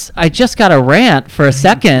bless. I just got a rant for a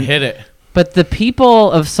second. Hit it. But the people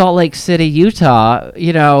of Salt Lake City, Utah,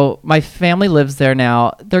 my family lives there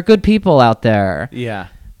now. They're good people out there. Yeah.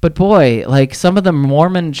 But boy, like some of the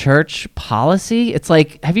Mormon church policy, it's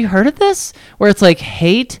like, have you heard of this? Where it's like,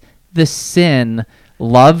 hate the sin,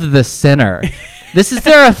 love the sinner. This is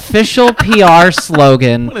their official PR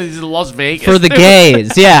slogan. What is it, Las Vegas? For the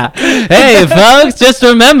gays, yeah. Hey, folks, just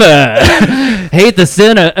remember, hate the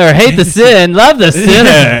sinner, or hate the sin, love the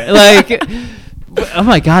sinner. Like, oh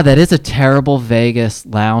my God, that is a terrible Vegas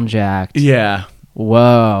lounge act. Yeah.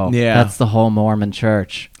 Whoa. Yeah. That's the whole Mormon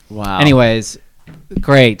church. Wow. Anyways,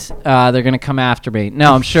 great. They're going to come after me.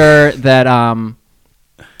 No, I'm sure that,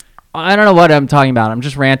 I don't know what I'm talking about. I'm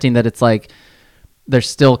just ranting that it's like, there's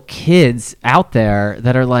still kids out there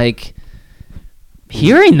that are like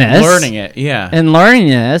hearing this, learning it, and learning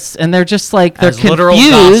this, and they're just like they're as literal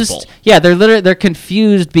confused. gospel. Yeah, they're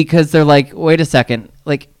confused because they're like, wait a second,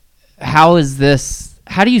 like how is this?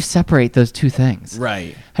 How do you separate those two things?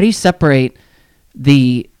 Right. How do you separate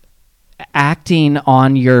the acting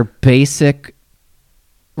on your basic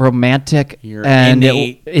romantic Your and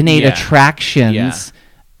innate attractions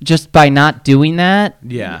just by not doing that?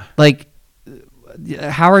 Yeah. Like,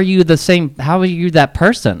 how are you the same? How are you that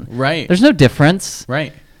person? Right. There's no difference.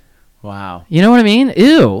 Right. Wow. You know what I mean?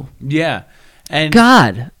 Ew. Yeah. And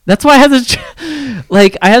God, that's why I have this.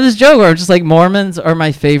 I have this joke where I'm just like, Mormons are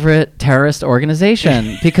my favorite terrorist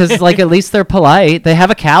organization because, like, at least they're polite. They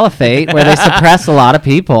have a caliphate where they suppress a lot of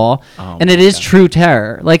people, and it is true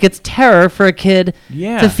terror. Like, it's terror for a kid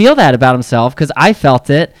to feel that about himself because I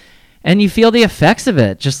felt it. And you feel the effects of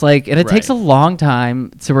it, just like, and it takes a long time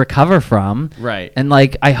to recover from. Right. And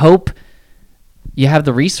like, I hope you have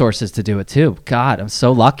the resources to do it too. God, I'm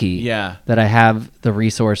so lucky that I have the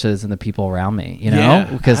resources and the people around me,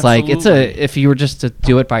 because like if you were just to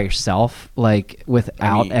do it by yourself, like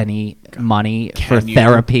without any money for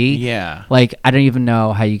therapy, like I don't even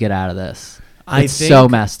know how you get out of this. It's so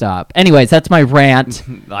messed up. Anyways, that's my rant.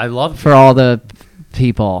 I love for all the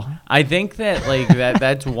people. I think that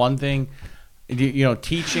that's one thing,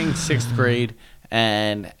 teaching sixth grade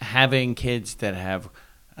and having kids that have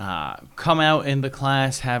come out in the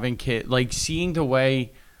class, having seeing the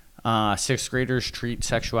way sixth graders treat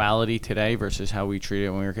sexuality today versus how we treat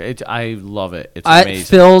it when we were kids. I love it. It's amazing. It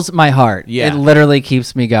fills my heart. Yeah. It literally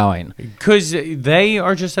keeps me going. Because they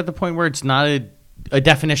are just at the point where it's not a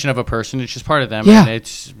definition of a person. It's just part of them. Yeah. And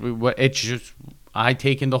it's just, I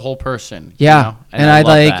take in the whole person. Yeah. And I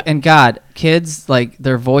love that. And God, kids,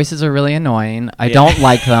 their voices are really annoying. I don't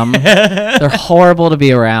like them. They're horrible to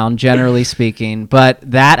be around, generally speaking. But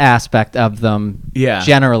that aspect of them,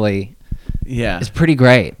 generally, is pretty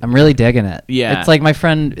great. I'm really digging it. Yeah. It's like my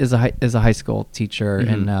friend is a high school teacher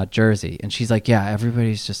in Jersey, and she's like, yeah,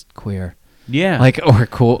 everybody's just queer. Yeah. Or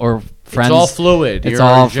cool, or friends. It's all fluid. It's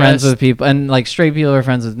all friends with people, and straight people are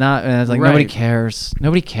friends with not. And it's like nobody cares.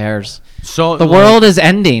 Nobody cares. So the world is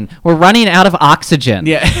ending. We're running out of oxygen.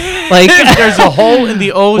 Yeah. There's a hole in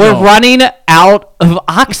the ozone. We're running out of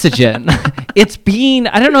oxygen.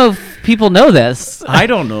 I don't know if people know this. I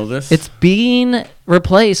don't know this. It's being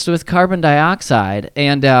replaced with carbon dioxide,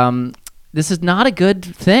 and this is not a good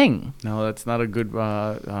thing. No, that's not a good.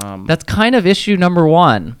 That's kind of issue number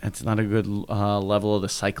one. That's not a good level of the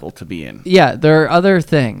cycle to be in. Yeah, there are other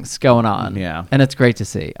things going on. Yeah, and it's great to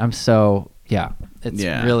see. It's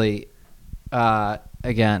really,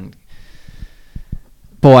 again,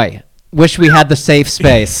 boy. Wish we had the safe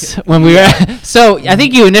space when we were. So I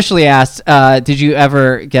think you initially asked, did you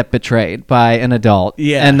ever get betrayed by an adult?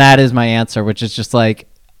 Yeah. And that is my answer, which is just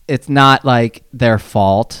it's not their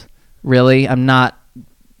fault, really. I'm not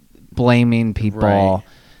blaming people, right.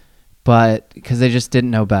 but because they just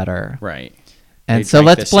didn't know better. Right. And so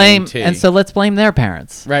let's blame their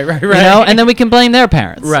parents. Right. And then we can blame their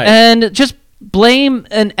parents. Right. And just blame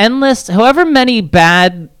an endless, however many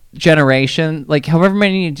bad generation, however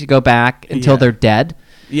many need to go back until they're dead.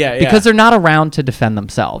 Yeah. Because they're not around to defend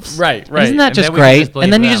themselves. Right. Isn't that just great?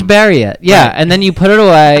 And then you just bury it. Yeah. Right. And then you put it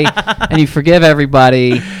away and you forgive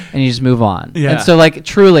everybody and you just move on. Yeah. And so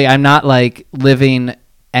truly, I'm not living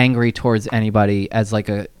angry towards anybody as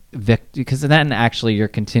a victim, because then actually you're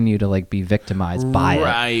continue to be victimized by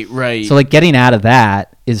it. Right. So getting out of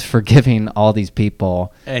that is forgiving all these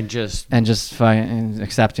people and just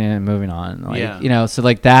accepting it and moving on. So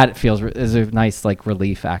that feels is a nice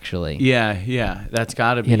relief actually. Yeah. That's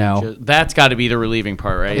got to be that's got to be the relieving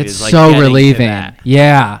part, right? It's so relieving.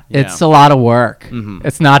 Yeah, it's a lot of work. Mm-hmm.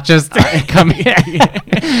 It's not just coming.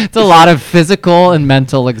 It's a lot of physical and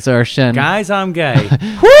mental exertion. Guys, I'm gay.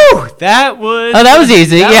 Whew, that was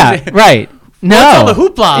easy. Right. No. What's all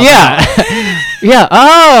the hoopla? Yeah. Yeah.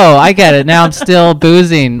 Oh, I get it. Now I'm still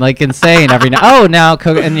boozing insane every night. Oh, now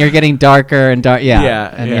and you're getting darker and dark.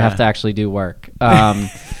 Yeah. And you have to actually do work.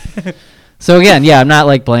 So again, I'm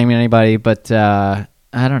not blaming anybody, but I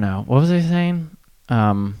don't know. What was I saying?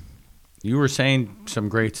 You were saying some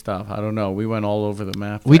great stuff. I don't know. We went all over the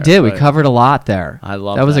map. We did. We covered a lot there. I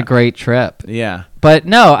love that. Was a great trip. Yeah. But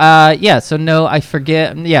no, so no, I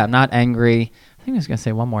forget. Yeah, I'm not angry. I think I was going to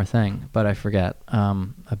say one more thing, but I forget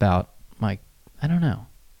about I don't know.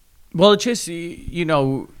 Well, it's just,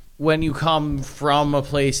 when you come from a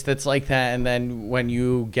place that's like that, and then when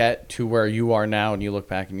you get to where you are now and you look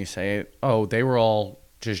back and you say, oh, they were all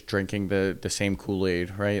just drinking the same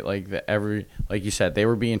Kool-Aid, right? Like you said, they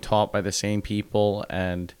were being taught by the same people,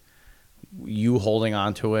 and you holding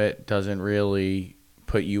on to it doesn't really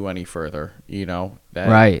put you any further,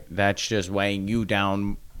 Right. That's just weighing you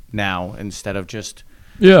down now instead of just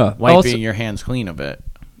wiping your hands clean of it.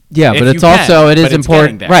 Yeah, but it is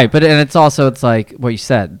important, right? But it's like what you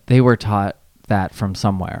said. They were taught that from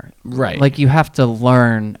somewhere, right? You have to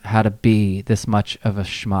learn how to be this much of a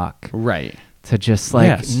schmuck, right? To just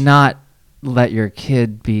not let your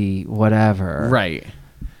kid be whatever,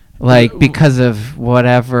 right? Because of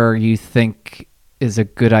whatever you think is a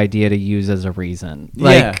good idea to use as a reason.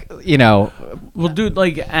 Well, dude,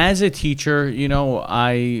 as a teacher,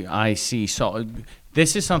 I see. So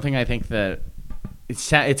this is something I think that it's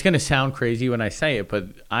going to sound crazy when I say it, but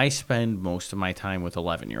I spend most of my time with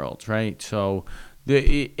 11-year-olds, right? So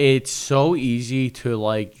it's so easy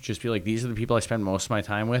to just be these are the people I spend most of my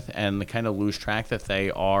time with, and kind of lose track that they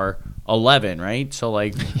are 11, right? So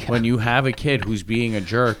when you have a kid who's being a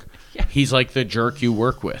jerk, he's the jerk you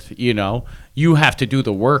work with, You have to do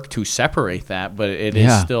the work to separate that, but it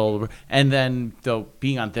is still. And then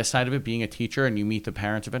being on this side of it, being a teacher, and you meet the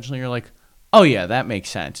parents, eventually you're like, oh yeah, that makes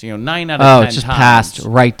sense. 9 out of 10 it's just times, passed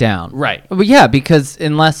right down. Right. But yeah, because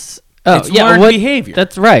unless Oh, it's learned behavior.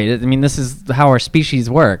 That's right. I mean, this is how our species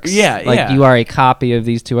works. Yeah, like yeah. you are a copy of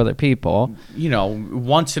these two other people.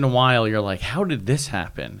 Once in a while, you're like, how did this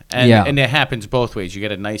happen? And, Yeah. and it happens both ways. You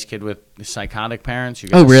get a nice kid with psychotic parents. You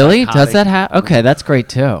get Oh, a really? psychotic- Does that happen? Okay, that's great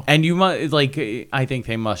too. And you must I think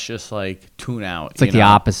they must just tune out. It's like the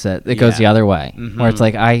opposite. It goes the other way, where it's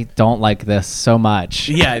like I don't like this so much.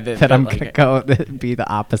 Yeah, that I'm gonna go be the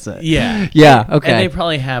opposite. Yeah. Yeah. Okay. And they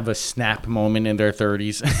probably have a snap moment in their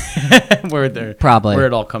 30s where they're Probably. where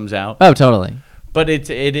it all comes out. Oh, totally. But it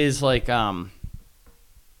is like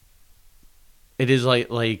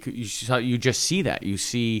you just see that. You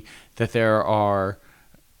see that there are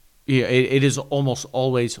it is almost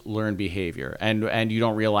always learned behavior, and you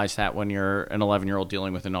don't realize that when you're an 11-year-old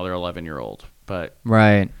dealing with another 11-year-old. But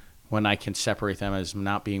Right. when I can separate them as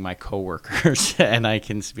not being my coworkers, and I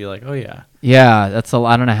can be like, oh yeah, Yeah, that's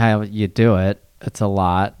I don't know how you do it. It's a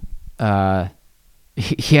lot.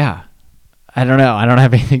 Yeah. I don't know. I don't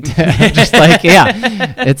have anything to just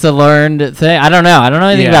it's a learned thing. I don't know. I don't know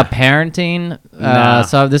anything about parenting. Nah.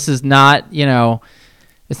 So this is not,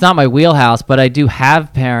 it's not my wheelhouse, but I do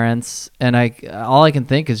have parents, and all I can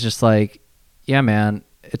think is just yeah, man,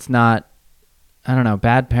 it's not, I don't know,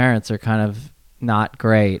 bad parents are kind of not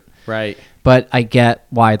great. right. But I get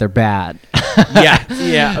why they're bad.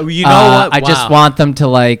 Yeah. You know what? I just want them to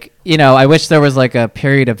I wish there was a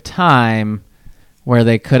period of time where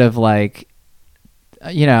they could have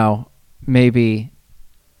maybe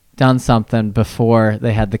done something before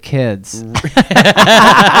they had the kids.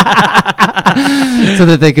 So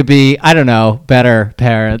that they could be, I don't know, better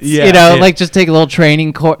parents. Yeah, just take a little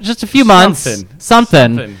training course, just a few months.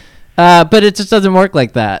 Something. But it just doesn't work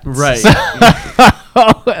like that. Right.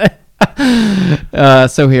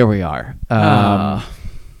 So here we are.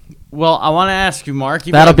 Well, I want to ask you, Mark.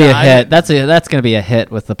 That'll be a hit. That's going to be a hit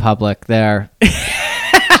with the public there.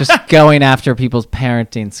 Just going after people's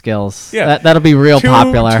parenting skills. Yeah. That'll be real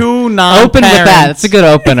popular. Two non-parents. Open with that. It's a good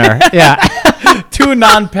opener. Yeah. Two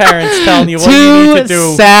non-parents telling you what you need to do.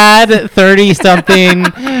 Two sad 30-something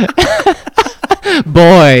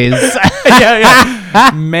boys. Yeah.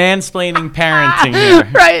 Mansplaining parenting here.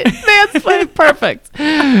 Right. Mansplaining. Perfect.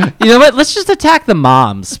 You know what? Let's just attack the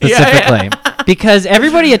moms specifically. Because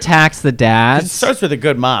everybody attacks the It dads. starts with a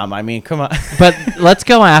good mom. I mean, come on. But let's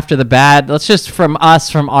go after the bad. Let's just, from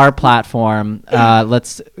our platform,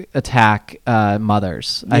 let's attack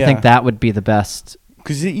mothers. I think that would be the best.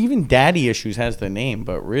 Because even Daddy Issues has the name,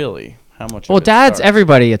 but really, how much? Well, of it dads, starts?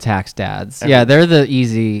 everybody attacks dads. Yeah, they're the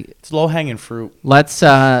easy. It's low-hanging fruit. Let's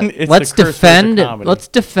the let's curse defend words of comedy. let's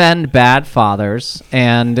defend bad fathers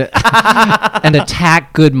and and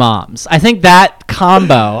attack good moms. I think that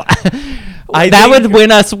combo that would win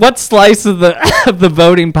us. What slice of the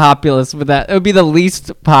voting populace would that? It would be the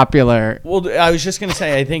least popular. Well, I was just gonna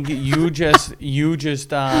say, I think you just you just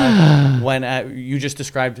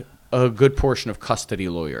described a good portion of custody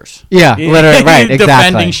lawyers. Yeah, literally, right, exactly.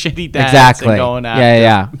 Defending shitty dads exactly. and going after.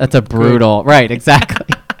 Yeah. That's a brutal. Right, exactly.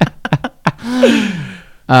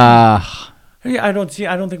 I don't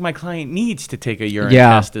think my client needs to take a urine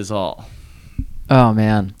Yeah. test is all. Oh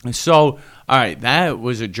man. So, all right, that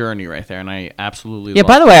was a journey right there, and I absolutely Yeah. love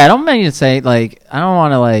By the way, I don't mean to say I don't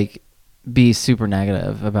want to be super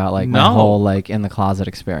negative about my No. whole in the closet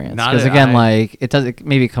experience, Not because at- again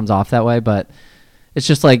maybe it comes off that way, but it's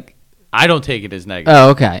just I don't take it as negative. oh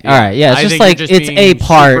okay, all right, yeah, it's I just think you're just it's being a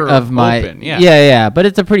part super of my open, yeah. yeah, but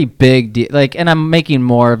it's a pretty big deal, and I'm making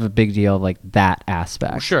more of a big deal of that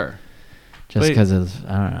aspect. Sure. Just But- because of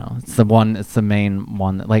I don't know, it's the main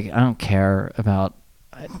one that I don't care about.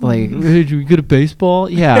 Hey, did you get a baseball?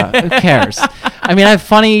 Yeah, who cares? I mean, I have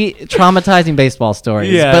funny, traumatizing baseball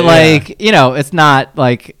stories, Yeah, but yeah. it's not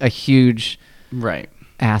a huge Right.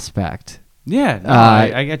 aspect. Yeah, no,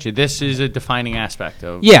 I get you. This is a defining aspect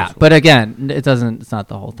of Yeah, but again, it's not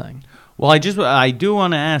the whole thing. Well, I do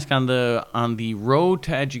want to ask on the road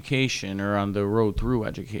to education, or on the road through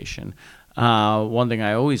education. One thing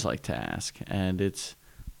I always like to ask, and it's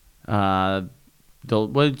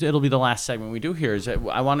it'll be the last segment we do here, is that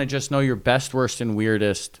I want to just know your best, worst, and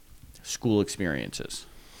weirdest school experiences.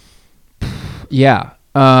 Yeah,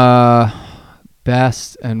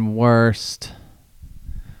 best and worst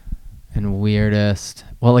and weirdest.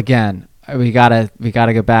 Well, again, we gotta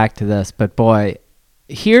go back to this, but boy,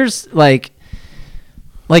 here's the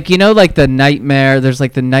nightmare. There's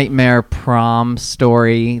the nightmare prom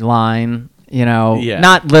storyline.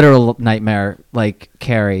 Not literal nightmare like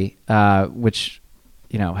Carrie, which.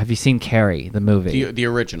 Have you seen Carrie, the movie? The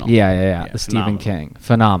original. Yeah. The Stephen King.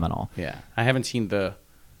 Phenomenal. Yeah. I haven't seen the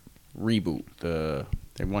reboot, the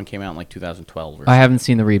The one came out in like 2012 or I something. haven't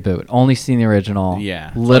seen the reboot. Only seen the original.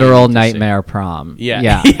 Yeah. Literal nightmare prom. Yeah.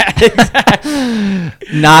 Yeah.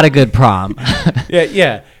 Exactly. Not a good prom.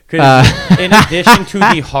 Yeah. Because in addition to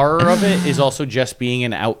the horror of it is also just being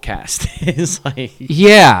an outcast. It's like...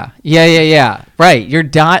 Yeah. Right. You're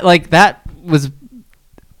dying. Like, that was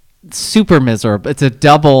super miserable. It's a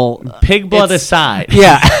double. Pig blood aside.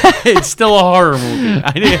 Yeah. It's still a horror movie.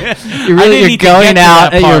 You're going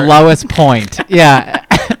out at your lowest point. Yeah.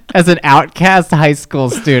 As an outcast high school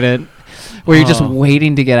student where you're just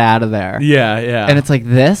waiting to get out of there. Yeah. And it's like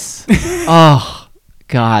this. Oh,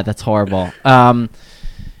 God, that's horrible.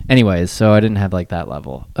 Anyways, so I didn't have like that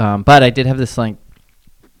level. But I did have this like,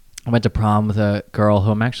 I went to prom with a girl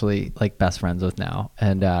who I'm actually like best friends with now.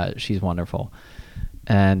 And she's wonderful.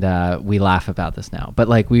 And we laugh about this now. But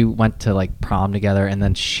like we went to like prom together and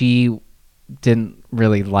then she didn't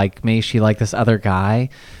really like me. She liked this other guy.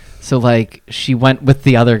 So like she went with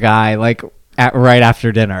the other guy like right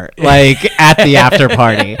after dinner, like at the after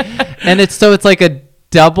party. And it's like a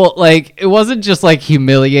double, like it wasn't just like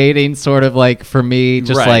humiliating sort of like for me,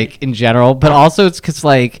 just like in general, but also it's because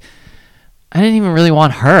like I didn't even really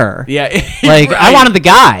want her. Yeah. Like Right. I wanted the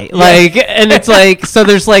guy. Like, and it's like, so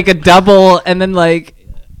there's like a double and then like,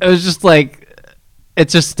 it was just like, it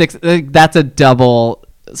just sticks. Like, that's a double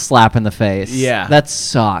slap in the face. Yeah. That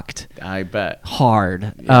sucked. I bet.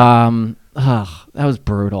 Hard. Yeah. That was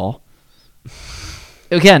brutal.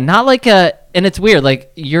 Again, not like and it's weird.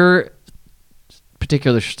 Like your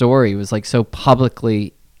particular story was like so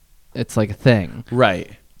publicly, it's like a thing.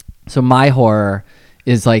 Right. So my horror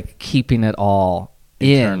is like keeping it all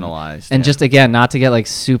Internalized. and just again, not to get like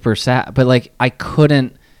super sad, but like I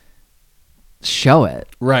couldn't show it.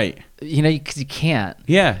 Right. You know, because you can't.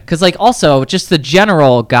 Yeah. Because like also just the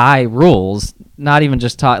general guy rules, not even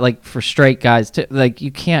just talk like for straight guys too. Like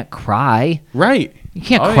you can't cry. Right. You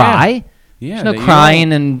can't Oh, cry. Yeah. There's no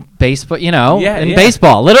crying in baseball, you know, Yeah, in yeah.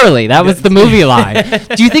 baseball. Literally, that was the movie line.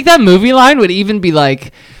 Do you think that movie line would even be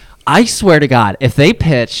like, I swear to God, if they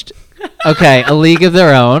pitched, okay, A League of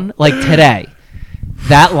Their Own, like today,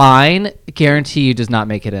 that line, guarantee you, does not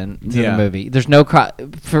make it into the movie. There's no cry.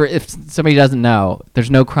 For if somebody doesn't know, there's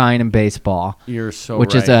no crying in baseball. You're so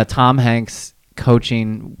which right. is Tom Hanks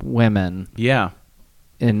coaching women Yeah.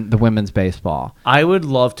 in the women's baseball. I would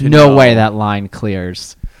love to No know. way that line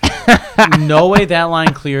clears. No way that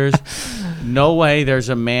line clears. No way there's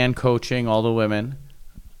a man coaching all the women.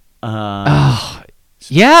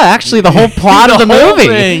 Yeah, actually, the whole plot of the whole movie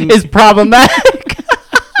thing. is problematic.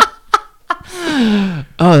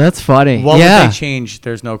 Oh, that's funny. What yeah. would they change?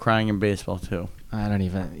 There's no crying in baseball, too. I don't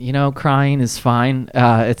even. You know, crying is fine.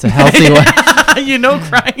 It's a healthy way. You know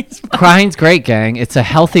crying is fine. Crying's great, gang. It's a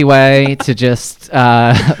healthy way to just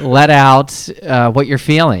let out what you're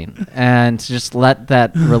feeling and to just let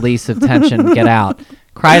that release of tension get out.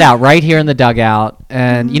 Cry it out right here in the dugout.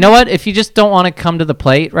 And you know what? If you just don't want to come to the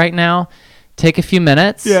plate right now, take a few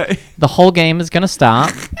minutes. Yeah. The whole game is going to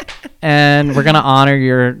stop. And we're going to honor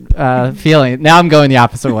your feeling. Now I'm going the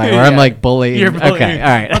opposite way where I'm Yeah. like bullying. You're bullying. Okay, all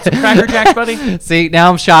right. Want some Cracker Jacks, buddy? See, now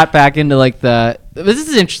I'm shot back into like this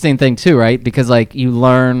is an interesting thing too, right? Because like you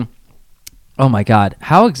learn, oh my God,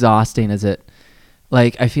 how exhausting is it?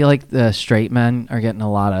 Like I feel like the straight men are getting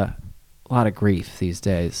a lot of grief these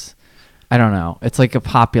days. I don't know. It's like a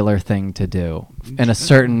popular thing to do in a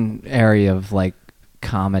certain area of like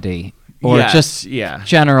comedy or Yes, just yeah.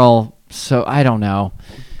 general. So I don't know.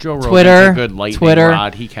 Joe Rogan's Twitter, a good lightning Twitter.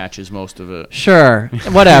 rod. He catches most of it. Sure,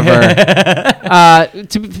 whatever.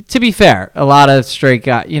 To be fair, a lot of straight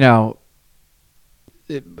guys, you know,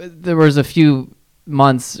 there was a few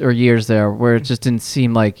months or years there where it just didn't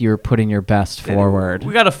seem like you were putting your best forward.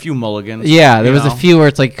 We got a few mulligans. Yeah, there you was know? a few where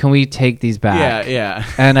it's like, can we take these back? Yeah.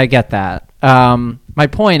 And I get that. My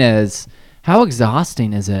point is, how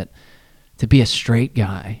exhausting is it to be a straight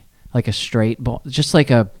guy? Like a straight boy, just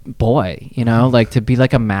like a boy, you know, like to be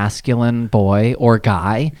like a masculine boy or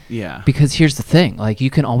guy. Yeah. Because here's the thing, like you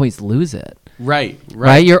can always lose it. Right.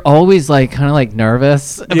 You're always like kind of like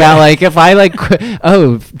nervous about like if I like,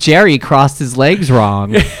 Jerry crossed his legs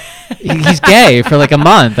wrong. He's gay for like a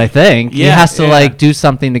month, I think. He Yeah, has to yeah. like do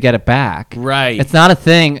something to get it back. Right. It's not a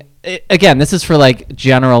thing. Again, this is for like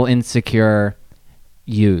general insecure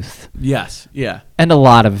youth Yes. Yeah. and a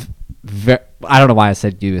lot of I don't know why I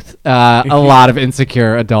said youth. A lot of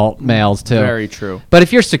insecure adult males too. Very true. But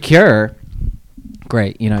if you're secure,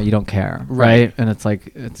 great. You know, you don't care, right? And it's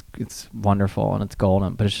like it's wonderful and it's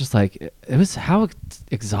golden. But it's just like it was how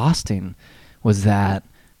exhausting was that?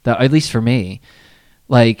 At least for me,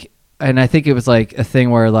 like, and I think it was like a thing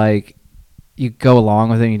where like you go along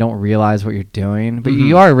with it and you don't realize what you're doing. But Mhm.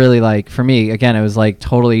 you are really like, for me, again, it was like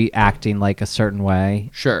totally acting like a certain way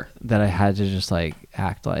Sure. that I had to just like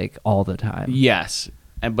act like all the time. Yes.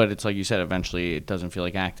 But it's like you said, eventually it doesn't feel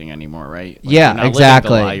like acting anymore, right? Like Yeah, you're not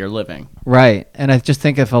exactly. Living the lie you're living. Right. And I just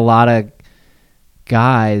think if a lot of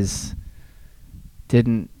guys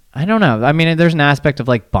didn't, I don't know. I mean, there's an aspect of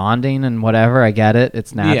like bonding and whatever. I get it.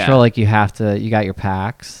 It's natural. Yeah. Like you got your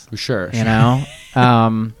packs, Sure. you know?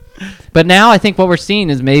 But now I think what we're seeing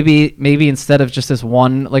is maybe instead of just this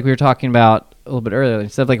one, like we were talking about a little bit earlier,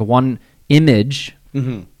 instead of like one image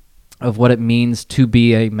Mm-hmm. of what it means to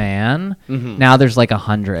be a man, Mhm. now there's like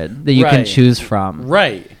 100 that you can Right. choose from.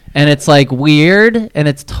 Right. And it's like weird and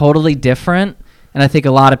it's totally different. And I think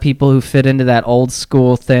a lot of people who fit into that old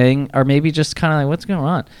school thing are maybe just kind of like, what's going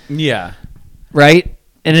on? Yeah. Right?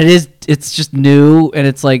 And it's just new and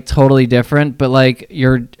it's like totally different. But like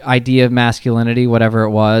your idea of masculinity, whatever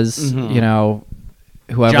it was, Mhm. you know,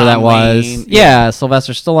 whoever John that was. Wayne, Yeah,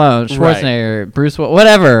 Sylvester Stallone, Right. Schwarzenegger, Bruce,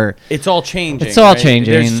 whatever. It's all changing. It's all right?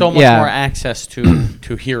 changing, There's so much yeah. more access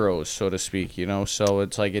to heroes, so to speak. You know, so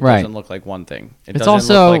it's like it Right. doesn't look like one thing. It It's doesn't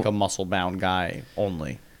also- look like a muscle-bound guy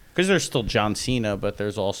only. Because there's still John Cena, but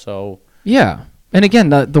there's also Yeah. And again,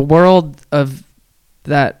 the world of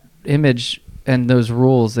that image and those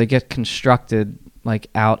rules, they get constructed like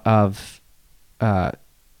out of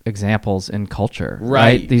examples in culture,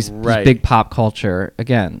 Right, These right. big pop culture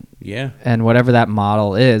again, yeah. and whatever that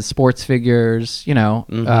model is, sports figures, you know,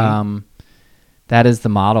 Mhm. that is the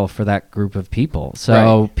model for that group of people.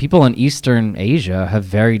 So Right. people in Eastern Asia have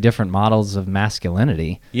very different models of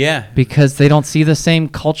masculinity Yeah. because they don't see the same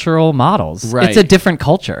cultural models. Right. It's a different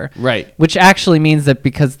culture. Right. Which actually means that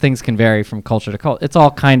because things can vary from culture to culture, it's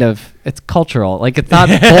all kind of, it's cultural. Like it's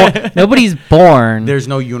not, nobody's born There's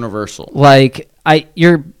no universal. like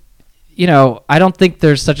you know, I don't think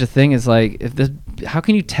there's such a thing as like, if this, how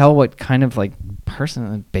can you tell what kind of like person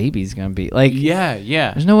a baby's going to be? Like, Yeah,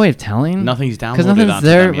 yeah. there's no way of telling. Nothing's Because downloaded nothing's onto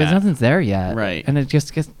there. them yet. Nothing's there yet. Right. And it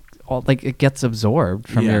just gets all like it gets absorbed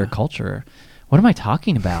from Yeah. your culture. What am I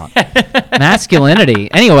talking about?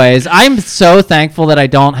 Masculinity. Anyways, I'm so thankful that I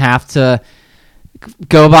don't have to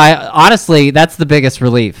go by. Honestly, that's the biggest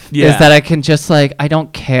relief. Yeah. Is that I can just like, I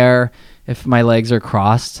don't care if my legs are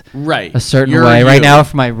crossed Right. a certain You're way. you. Right now,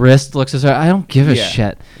 if my wrist looks a certain, I don't give a Yeah.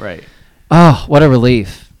 shit. Right. Oh, what a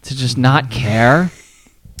relief to just not care.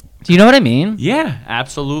 Do you know what I mean? Yeah,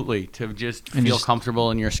 absolutely. To just And feel just-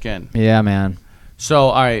 comfortable in your skin. Yeah, man. So,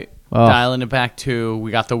 all right, Oh. dialing it back to,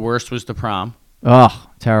 we got the worst was the prom, Oh,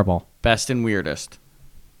 terrible. best and weirdest.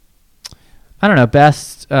 I don't know.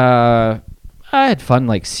 Best. I had fun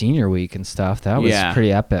like senior week and stuff. That was Yeah.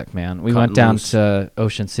 pretty epic, man. We Cutting went down loose. to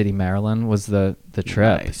Ocean City, Maryland. Was the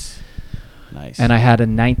trip. Nice. Nice. And I had a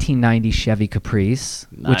 1990 Chevy Caprice,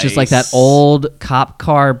 which is like that Nice. old cop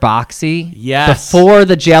car boxy. Yes. Before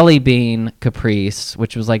the Jelly Bean Caprice,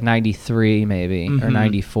 which was like 93 maybe or Mhm.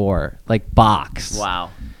 94. Like box. Wow.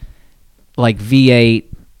 Like V8.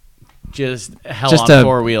 Just hell Just on a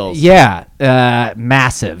 4 wheels. Yeah.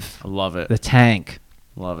 Massive. I love it. The tank.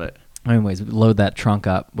 Love it. Anyways, load that trunk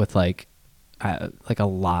up with like a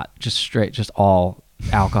lot, just all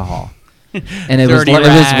alcohol, and it was 30 it was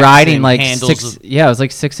racks riding and like handles 6. Yeah, it was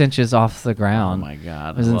like 6 inches off the Oh ground. my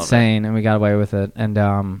God. It was I love insane, and we got away with it. And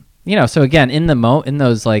you know, so again, in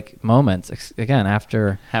those like moments, again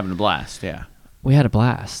after Having a blast, yeah. we had a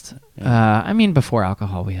blast. Yeah. I mean, before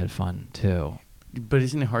alcohol, we had fun too. But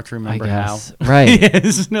isn't it hard to I remember guess how? right. Yeah,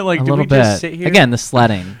 isn't it like, A did little we just bit. sit here? Again, the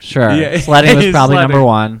sledding. Sure, Yeah. sledding was probably Sledding. number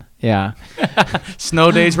one. Yeah.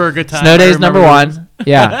 Snow days were a good time. Snow I Days remember number those. one.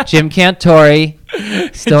 Yeah, Jim Cantori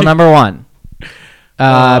still number one.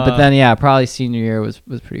 But then yeah, probably senior year was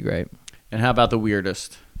pretty great. And how about the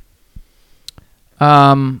weirdest?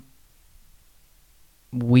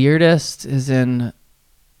 Weirdest is in,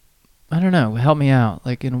 I don't know. Help me out.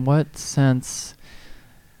 Like in what sense?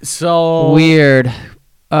 So Weird.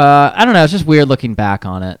 I don't know. It's just weird looking back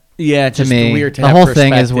on it. Yeah, it's To just me, weird to the have whole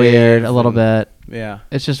thing is perspective weird a little and- bit. Yeah.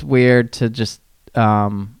 It's just weird to just. I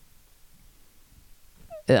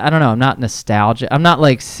don't know. I'm not nostalgic. I'm not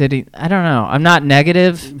like sitting. I don't know. I'm not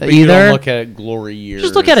negative But you either. don't look at glory years.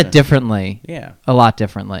 Just look at it and- differently. Yeah. A lot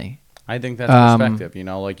differently. I think that's perspective, you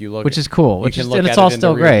know, like you look Which at, is cool. you Which can is, look and at it's all it in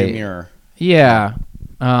still the rearview great. mirror. Yeah.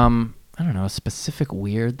 I don't know. A specific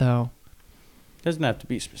weird though. Doesn't have to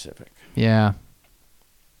be specific. Yeah.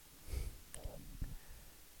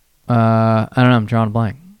 I don't know. I'm drawing a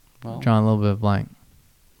blank. Well, Drawing a little bit of blank.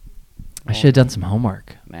 I Well- should have done some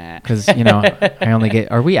homework nah. because you know I only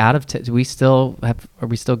get. Are we out of? Do we still have? Are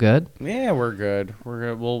we still good? Yeah, we're good. We're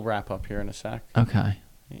good. We'll wrap up here in a sec. Okay.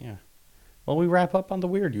 Yeah. Well, we wrap up on the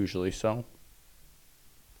weird usually, so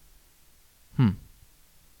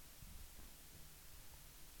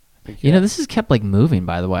You know, this is kept like moving,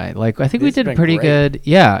 by the way. Like, I think we This has did been pretty great. good.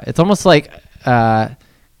 Yeah. It's almost like,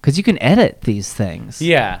 because you can edit these things.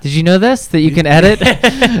 Yeah. Did you know this? That you can edit?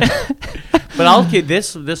 But I'll get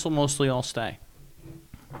this. This will mostly all stay.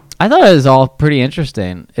 I thought it was all pretty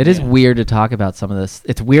interesting. It is Yeah. weird to talk about some of this.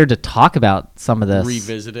 It's weird to talk about some of this.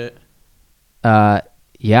 Revisit it. Yeah.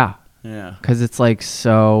 Yeah. Because it's like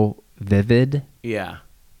so vivid. Yeah.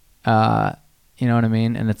 You know what I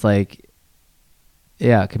mean? And it's like,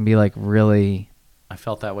 yeah, it can be like really I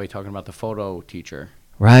felt that way talking about the photo teacher.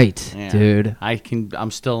 right, Yeah. dude. I'm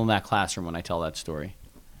still in that classroom when I tell that story.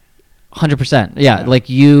 100%. Yeah, like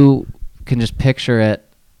you can just picture it.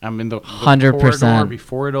 I'm in the 100%. corridor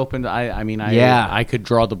before it opened. Yeah. I could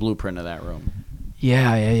draw the blueprint of that room.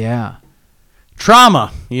 Yeah.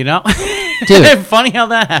 Trauma, you know? Dude. Funny how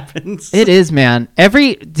that happens. It is, man.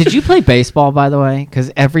 Did you play baseball, by the way?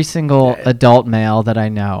 Because every single adult male that I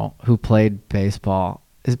know who played baseball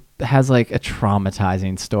has like a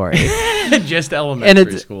traumatizing story. Just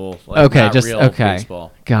elementary school. Like, okay, not just real okay.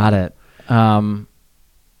 baseball. Got it.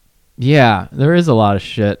 Yeah, there is a lot of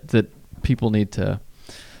shit that people need to.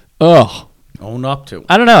 Own up to.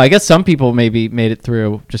 I don't know. I guess some people maybe made it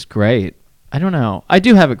through just great. I don't know. I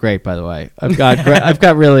do have it great, by the way. I've got I've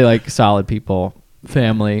got really like solid people.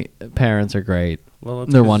 Family, parents are great. Well,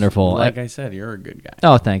 They're wonderful. Like I said, you're a good guy.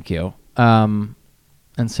 Oh, thank you. And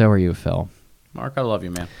so are you, Phil. Mark, I love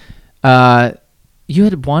you, man. You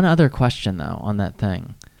had one other question though on that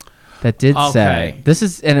thing that did say Okay. this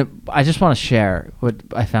is, and I just want to share what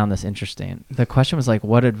I found this interesting. The question was like,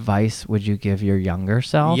 what advice would you give your younger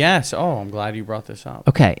self? Yes. Oh, I'm glad you brought this up.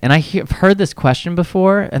 Okay, and I've heard this question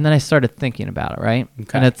before, and then I started thinking about it, right?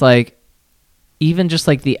 Okay. And it's like, even just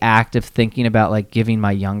like the act of thinking about like giving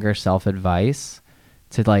my younger self advice,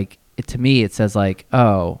 to me it says like,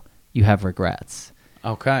 oh, you have regrets.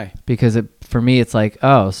 Okay. Because for me it's like,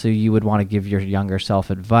 oh, so you would want to give your younger self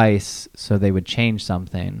advice so they would change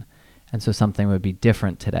something, and so something would be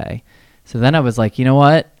different today. So then I was like, you know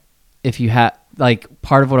what? If you have like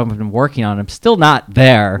part of what I've been working on, I'm still not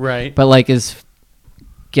there, Right. but like is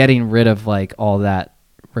getting rid of like all that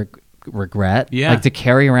regret. Yeah. Like to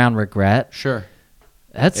carry around regret. Sure.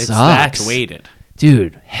 That It's sucks. that's weighted.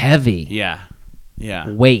 Dude, heavy. Yeah. Yeah.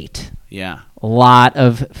 Weight. Yeah. A lot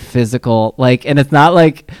of physical, like, and it's not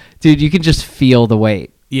like, dude, you can just feel the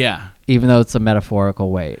weight, Yeah. even though it's a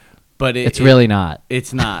metaphorical weight. But It's really not.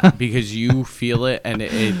 It's not because you feel it and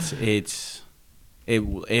it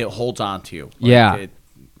holds on to you. Yeah.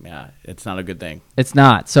 It's not a good thing. It's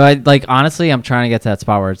not. So I like, honestly, I'm trying to get to that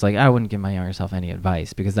spot where it's like, I wouldn't give my younger self any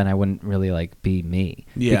advice because then I wouldn't really like be me.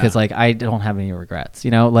 Yeah. Because like, I don't have any regrets, you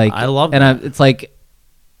know, like, I love and that. it's like,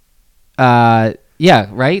 yeah,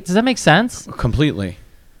 right. Does that make sense? Completely.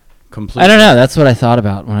 I don't know. That's what I thought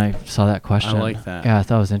about when I saw that question. I like that. Yeah, I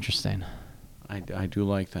thought it was interesting. I do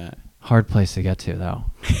like that. Hard place to get to, though.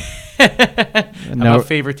 How about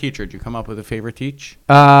favorite teacher? Did you come up with a favorite teach?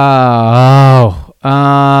 My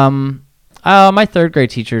third grade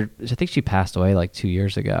teacher, I think she passed away like 2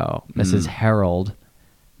 years ago. Mrs. Harold.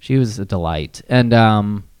 She was a delight. And, you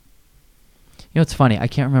know, it's funny. I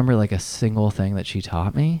can't remember like a single thing that she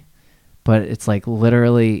taught me, but it's like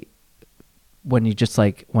literally when you just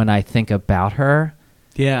like, when I think about her,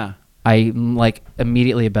 Yeah. I'm like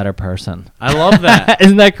immediately a better person. I love that.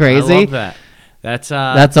 Isn't that crazy? I love that. That's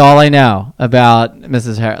all I know about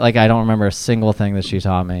Mrs. Harold. Like, I don't remember a single thing that she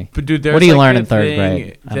taught me. But dude, there's What do you like learn a in third thing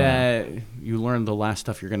grade? I don't that you learn the last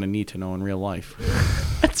stuff you're gonna need to know in real life.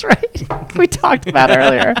 That's right. We talked about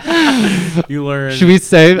earlier. You learn. Should we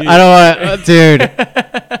save? I don't want, dude.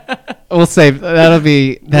 We'll save.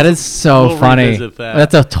 That is so we'll funny. revisit that.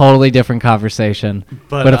 That's a totally different conversation,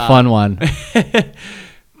 but a fun one.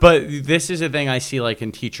 But this is a thing I see like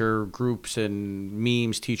in teacher groups and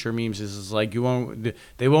memes, teacher memes is like they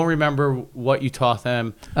won't remember what you taught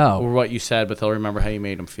them or what you said, but they'll remember how you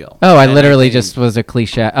made them feel. Oh, I And literally think- just was a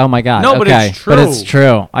cliche. Oh my God. No, but okay. it's true. But it's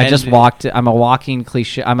true. I And just walked. I'm a walking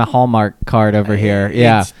cliche. I'm a Hallmark card over here.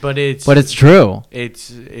 Yeah. But it's true. It's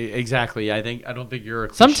exactly. I don't think you're a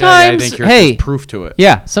cliche. Sometimes, I think you're hey, just proof to it.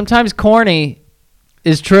 Yeah. Sometimes corny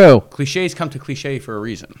is true. Cliches come to cliche for a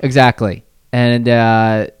reason. Exactly. And,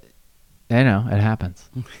 I know it happens.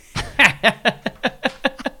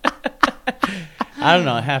 I don't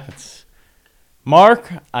know. It happens.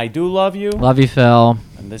 Mark, I do love you. Love you, Phil.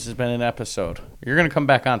 And this has been an episode. You're going to come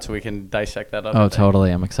back on so we can dissect that up. Oh,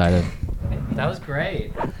 totally. I'm excited. That was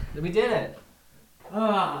great. We did it.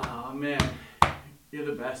 Oh, man. You're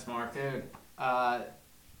the best, Mark. Dude.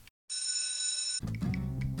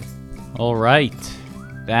 All right.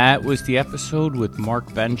 That was the episode with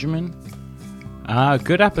Mark Benjamin.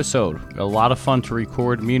 Good episode. A lot of fun to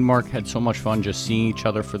record. Me and Mark had so much fun just seeing each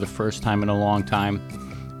other for the first time in a long time.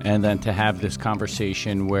 And then to have this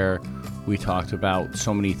conversation where we talked about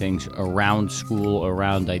so many things around school,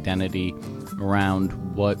 around identity, around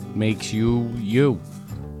what makes you, you.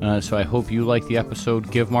 So I hope you like the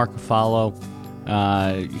episode. Give Mark a follow.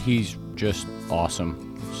 He's just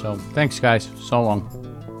awesome. So thanks, guys. So long.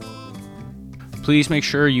 Please make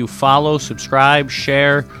sure you follow, subscribe,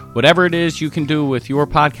 share, whatever it is you can do with your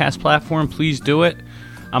podcast platform, please do it.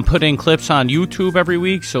 I'm putting clips on YouTube every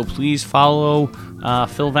week, so please follow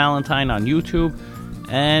Phil Valentine on YouTube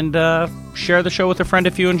and share the show with a friend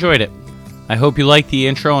if you enjoyed it. I hope you like the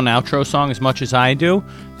intro and outro song as much as I do.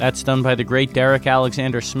 That's done by the great Derek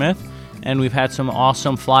Alexander Smith, and we've had some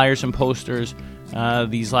awesome flyers and posters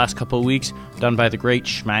these last couple of weeks done by the great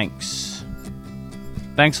Schmanks.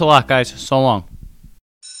 Thanks a lot, guys. So long.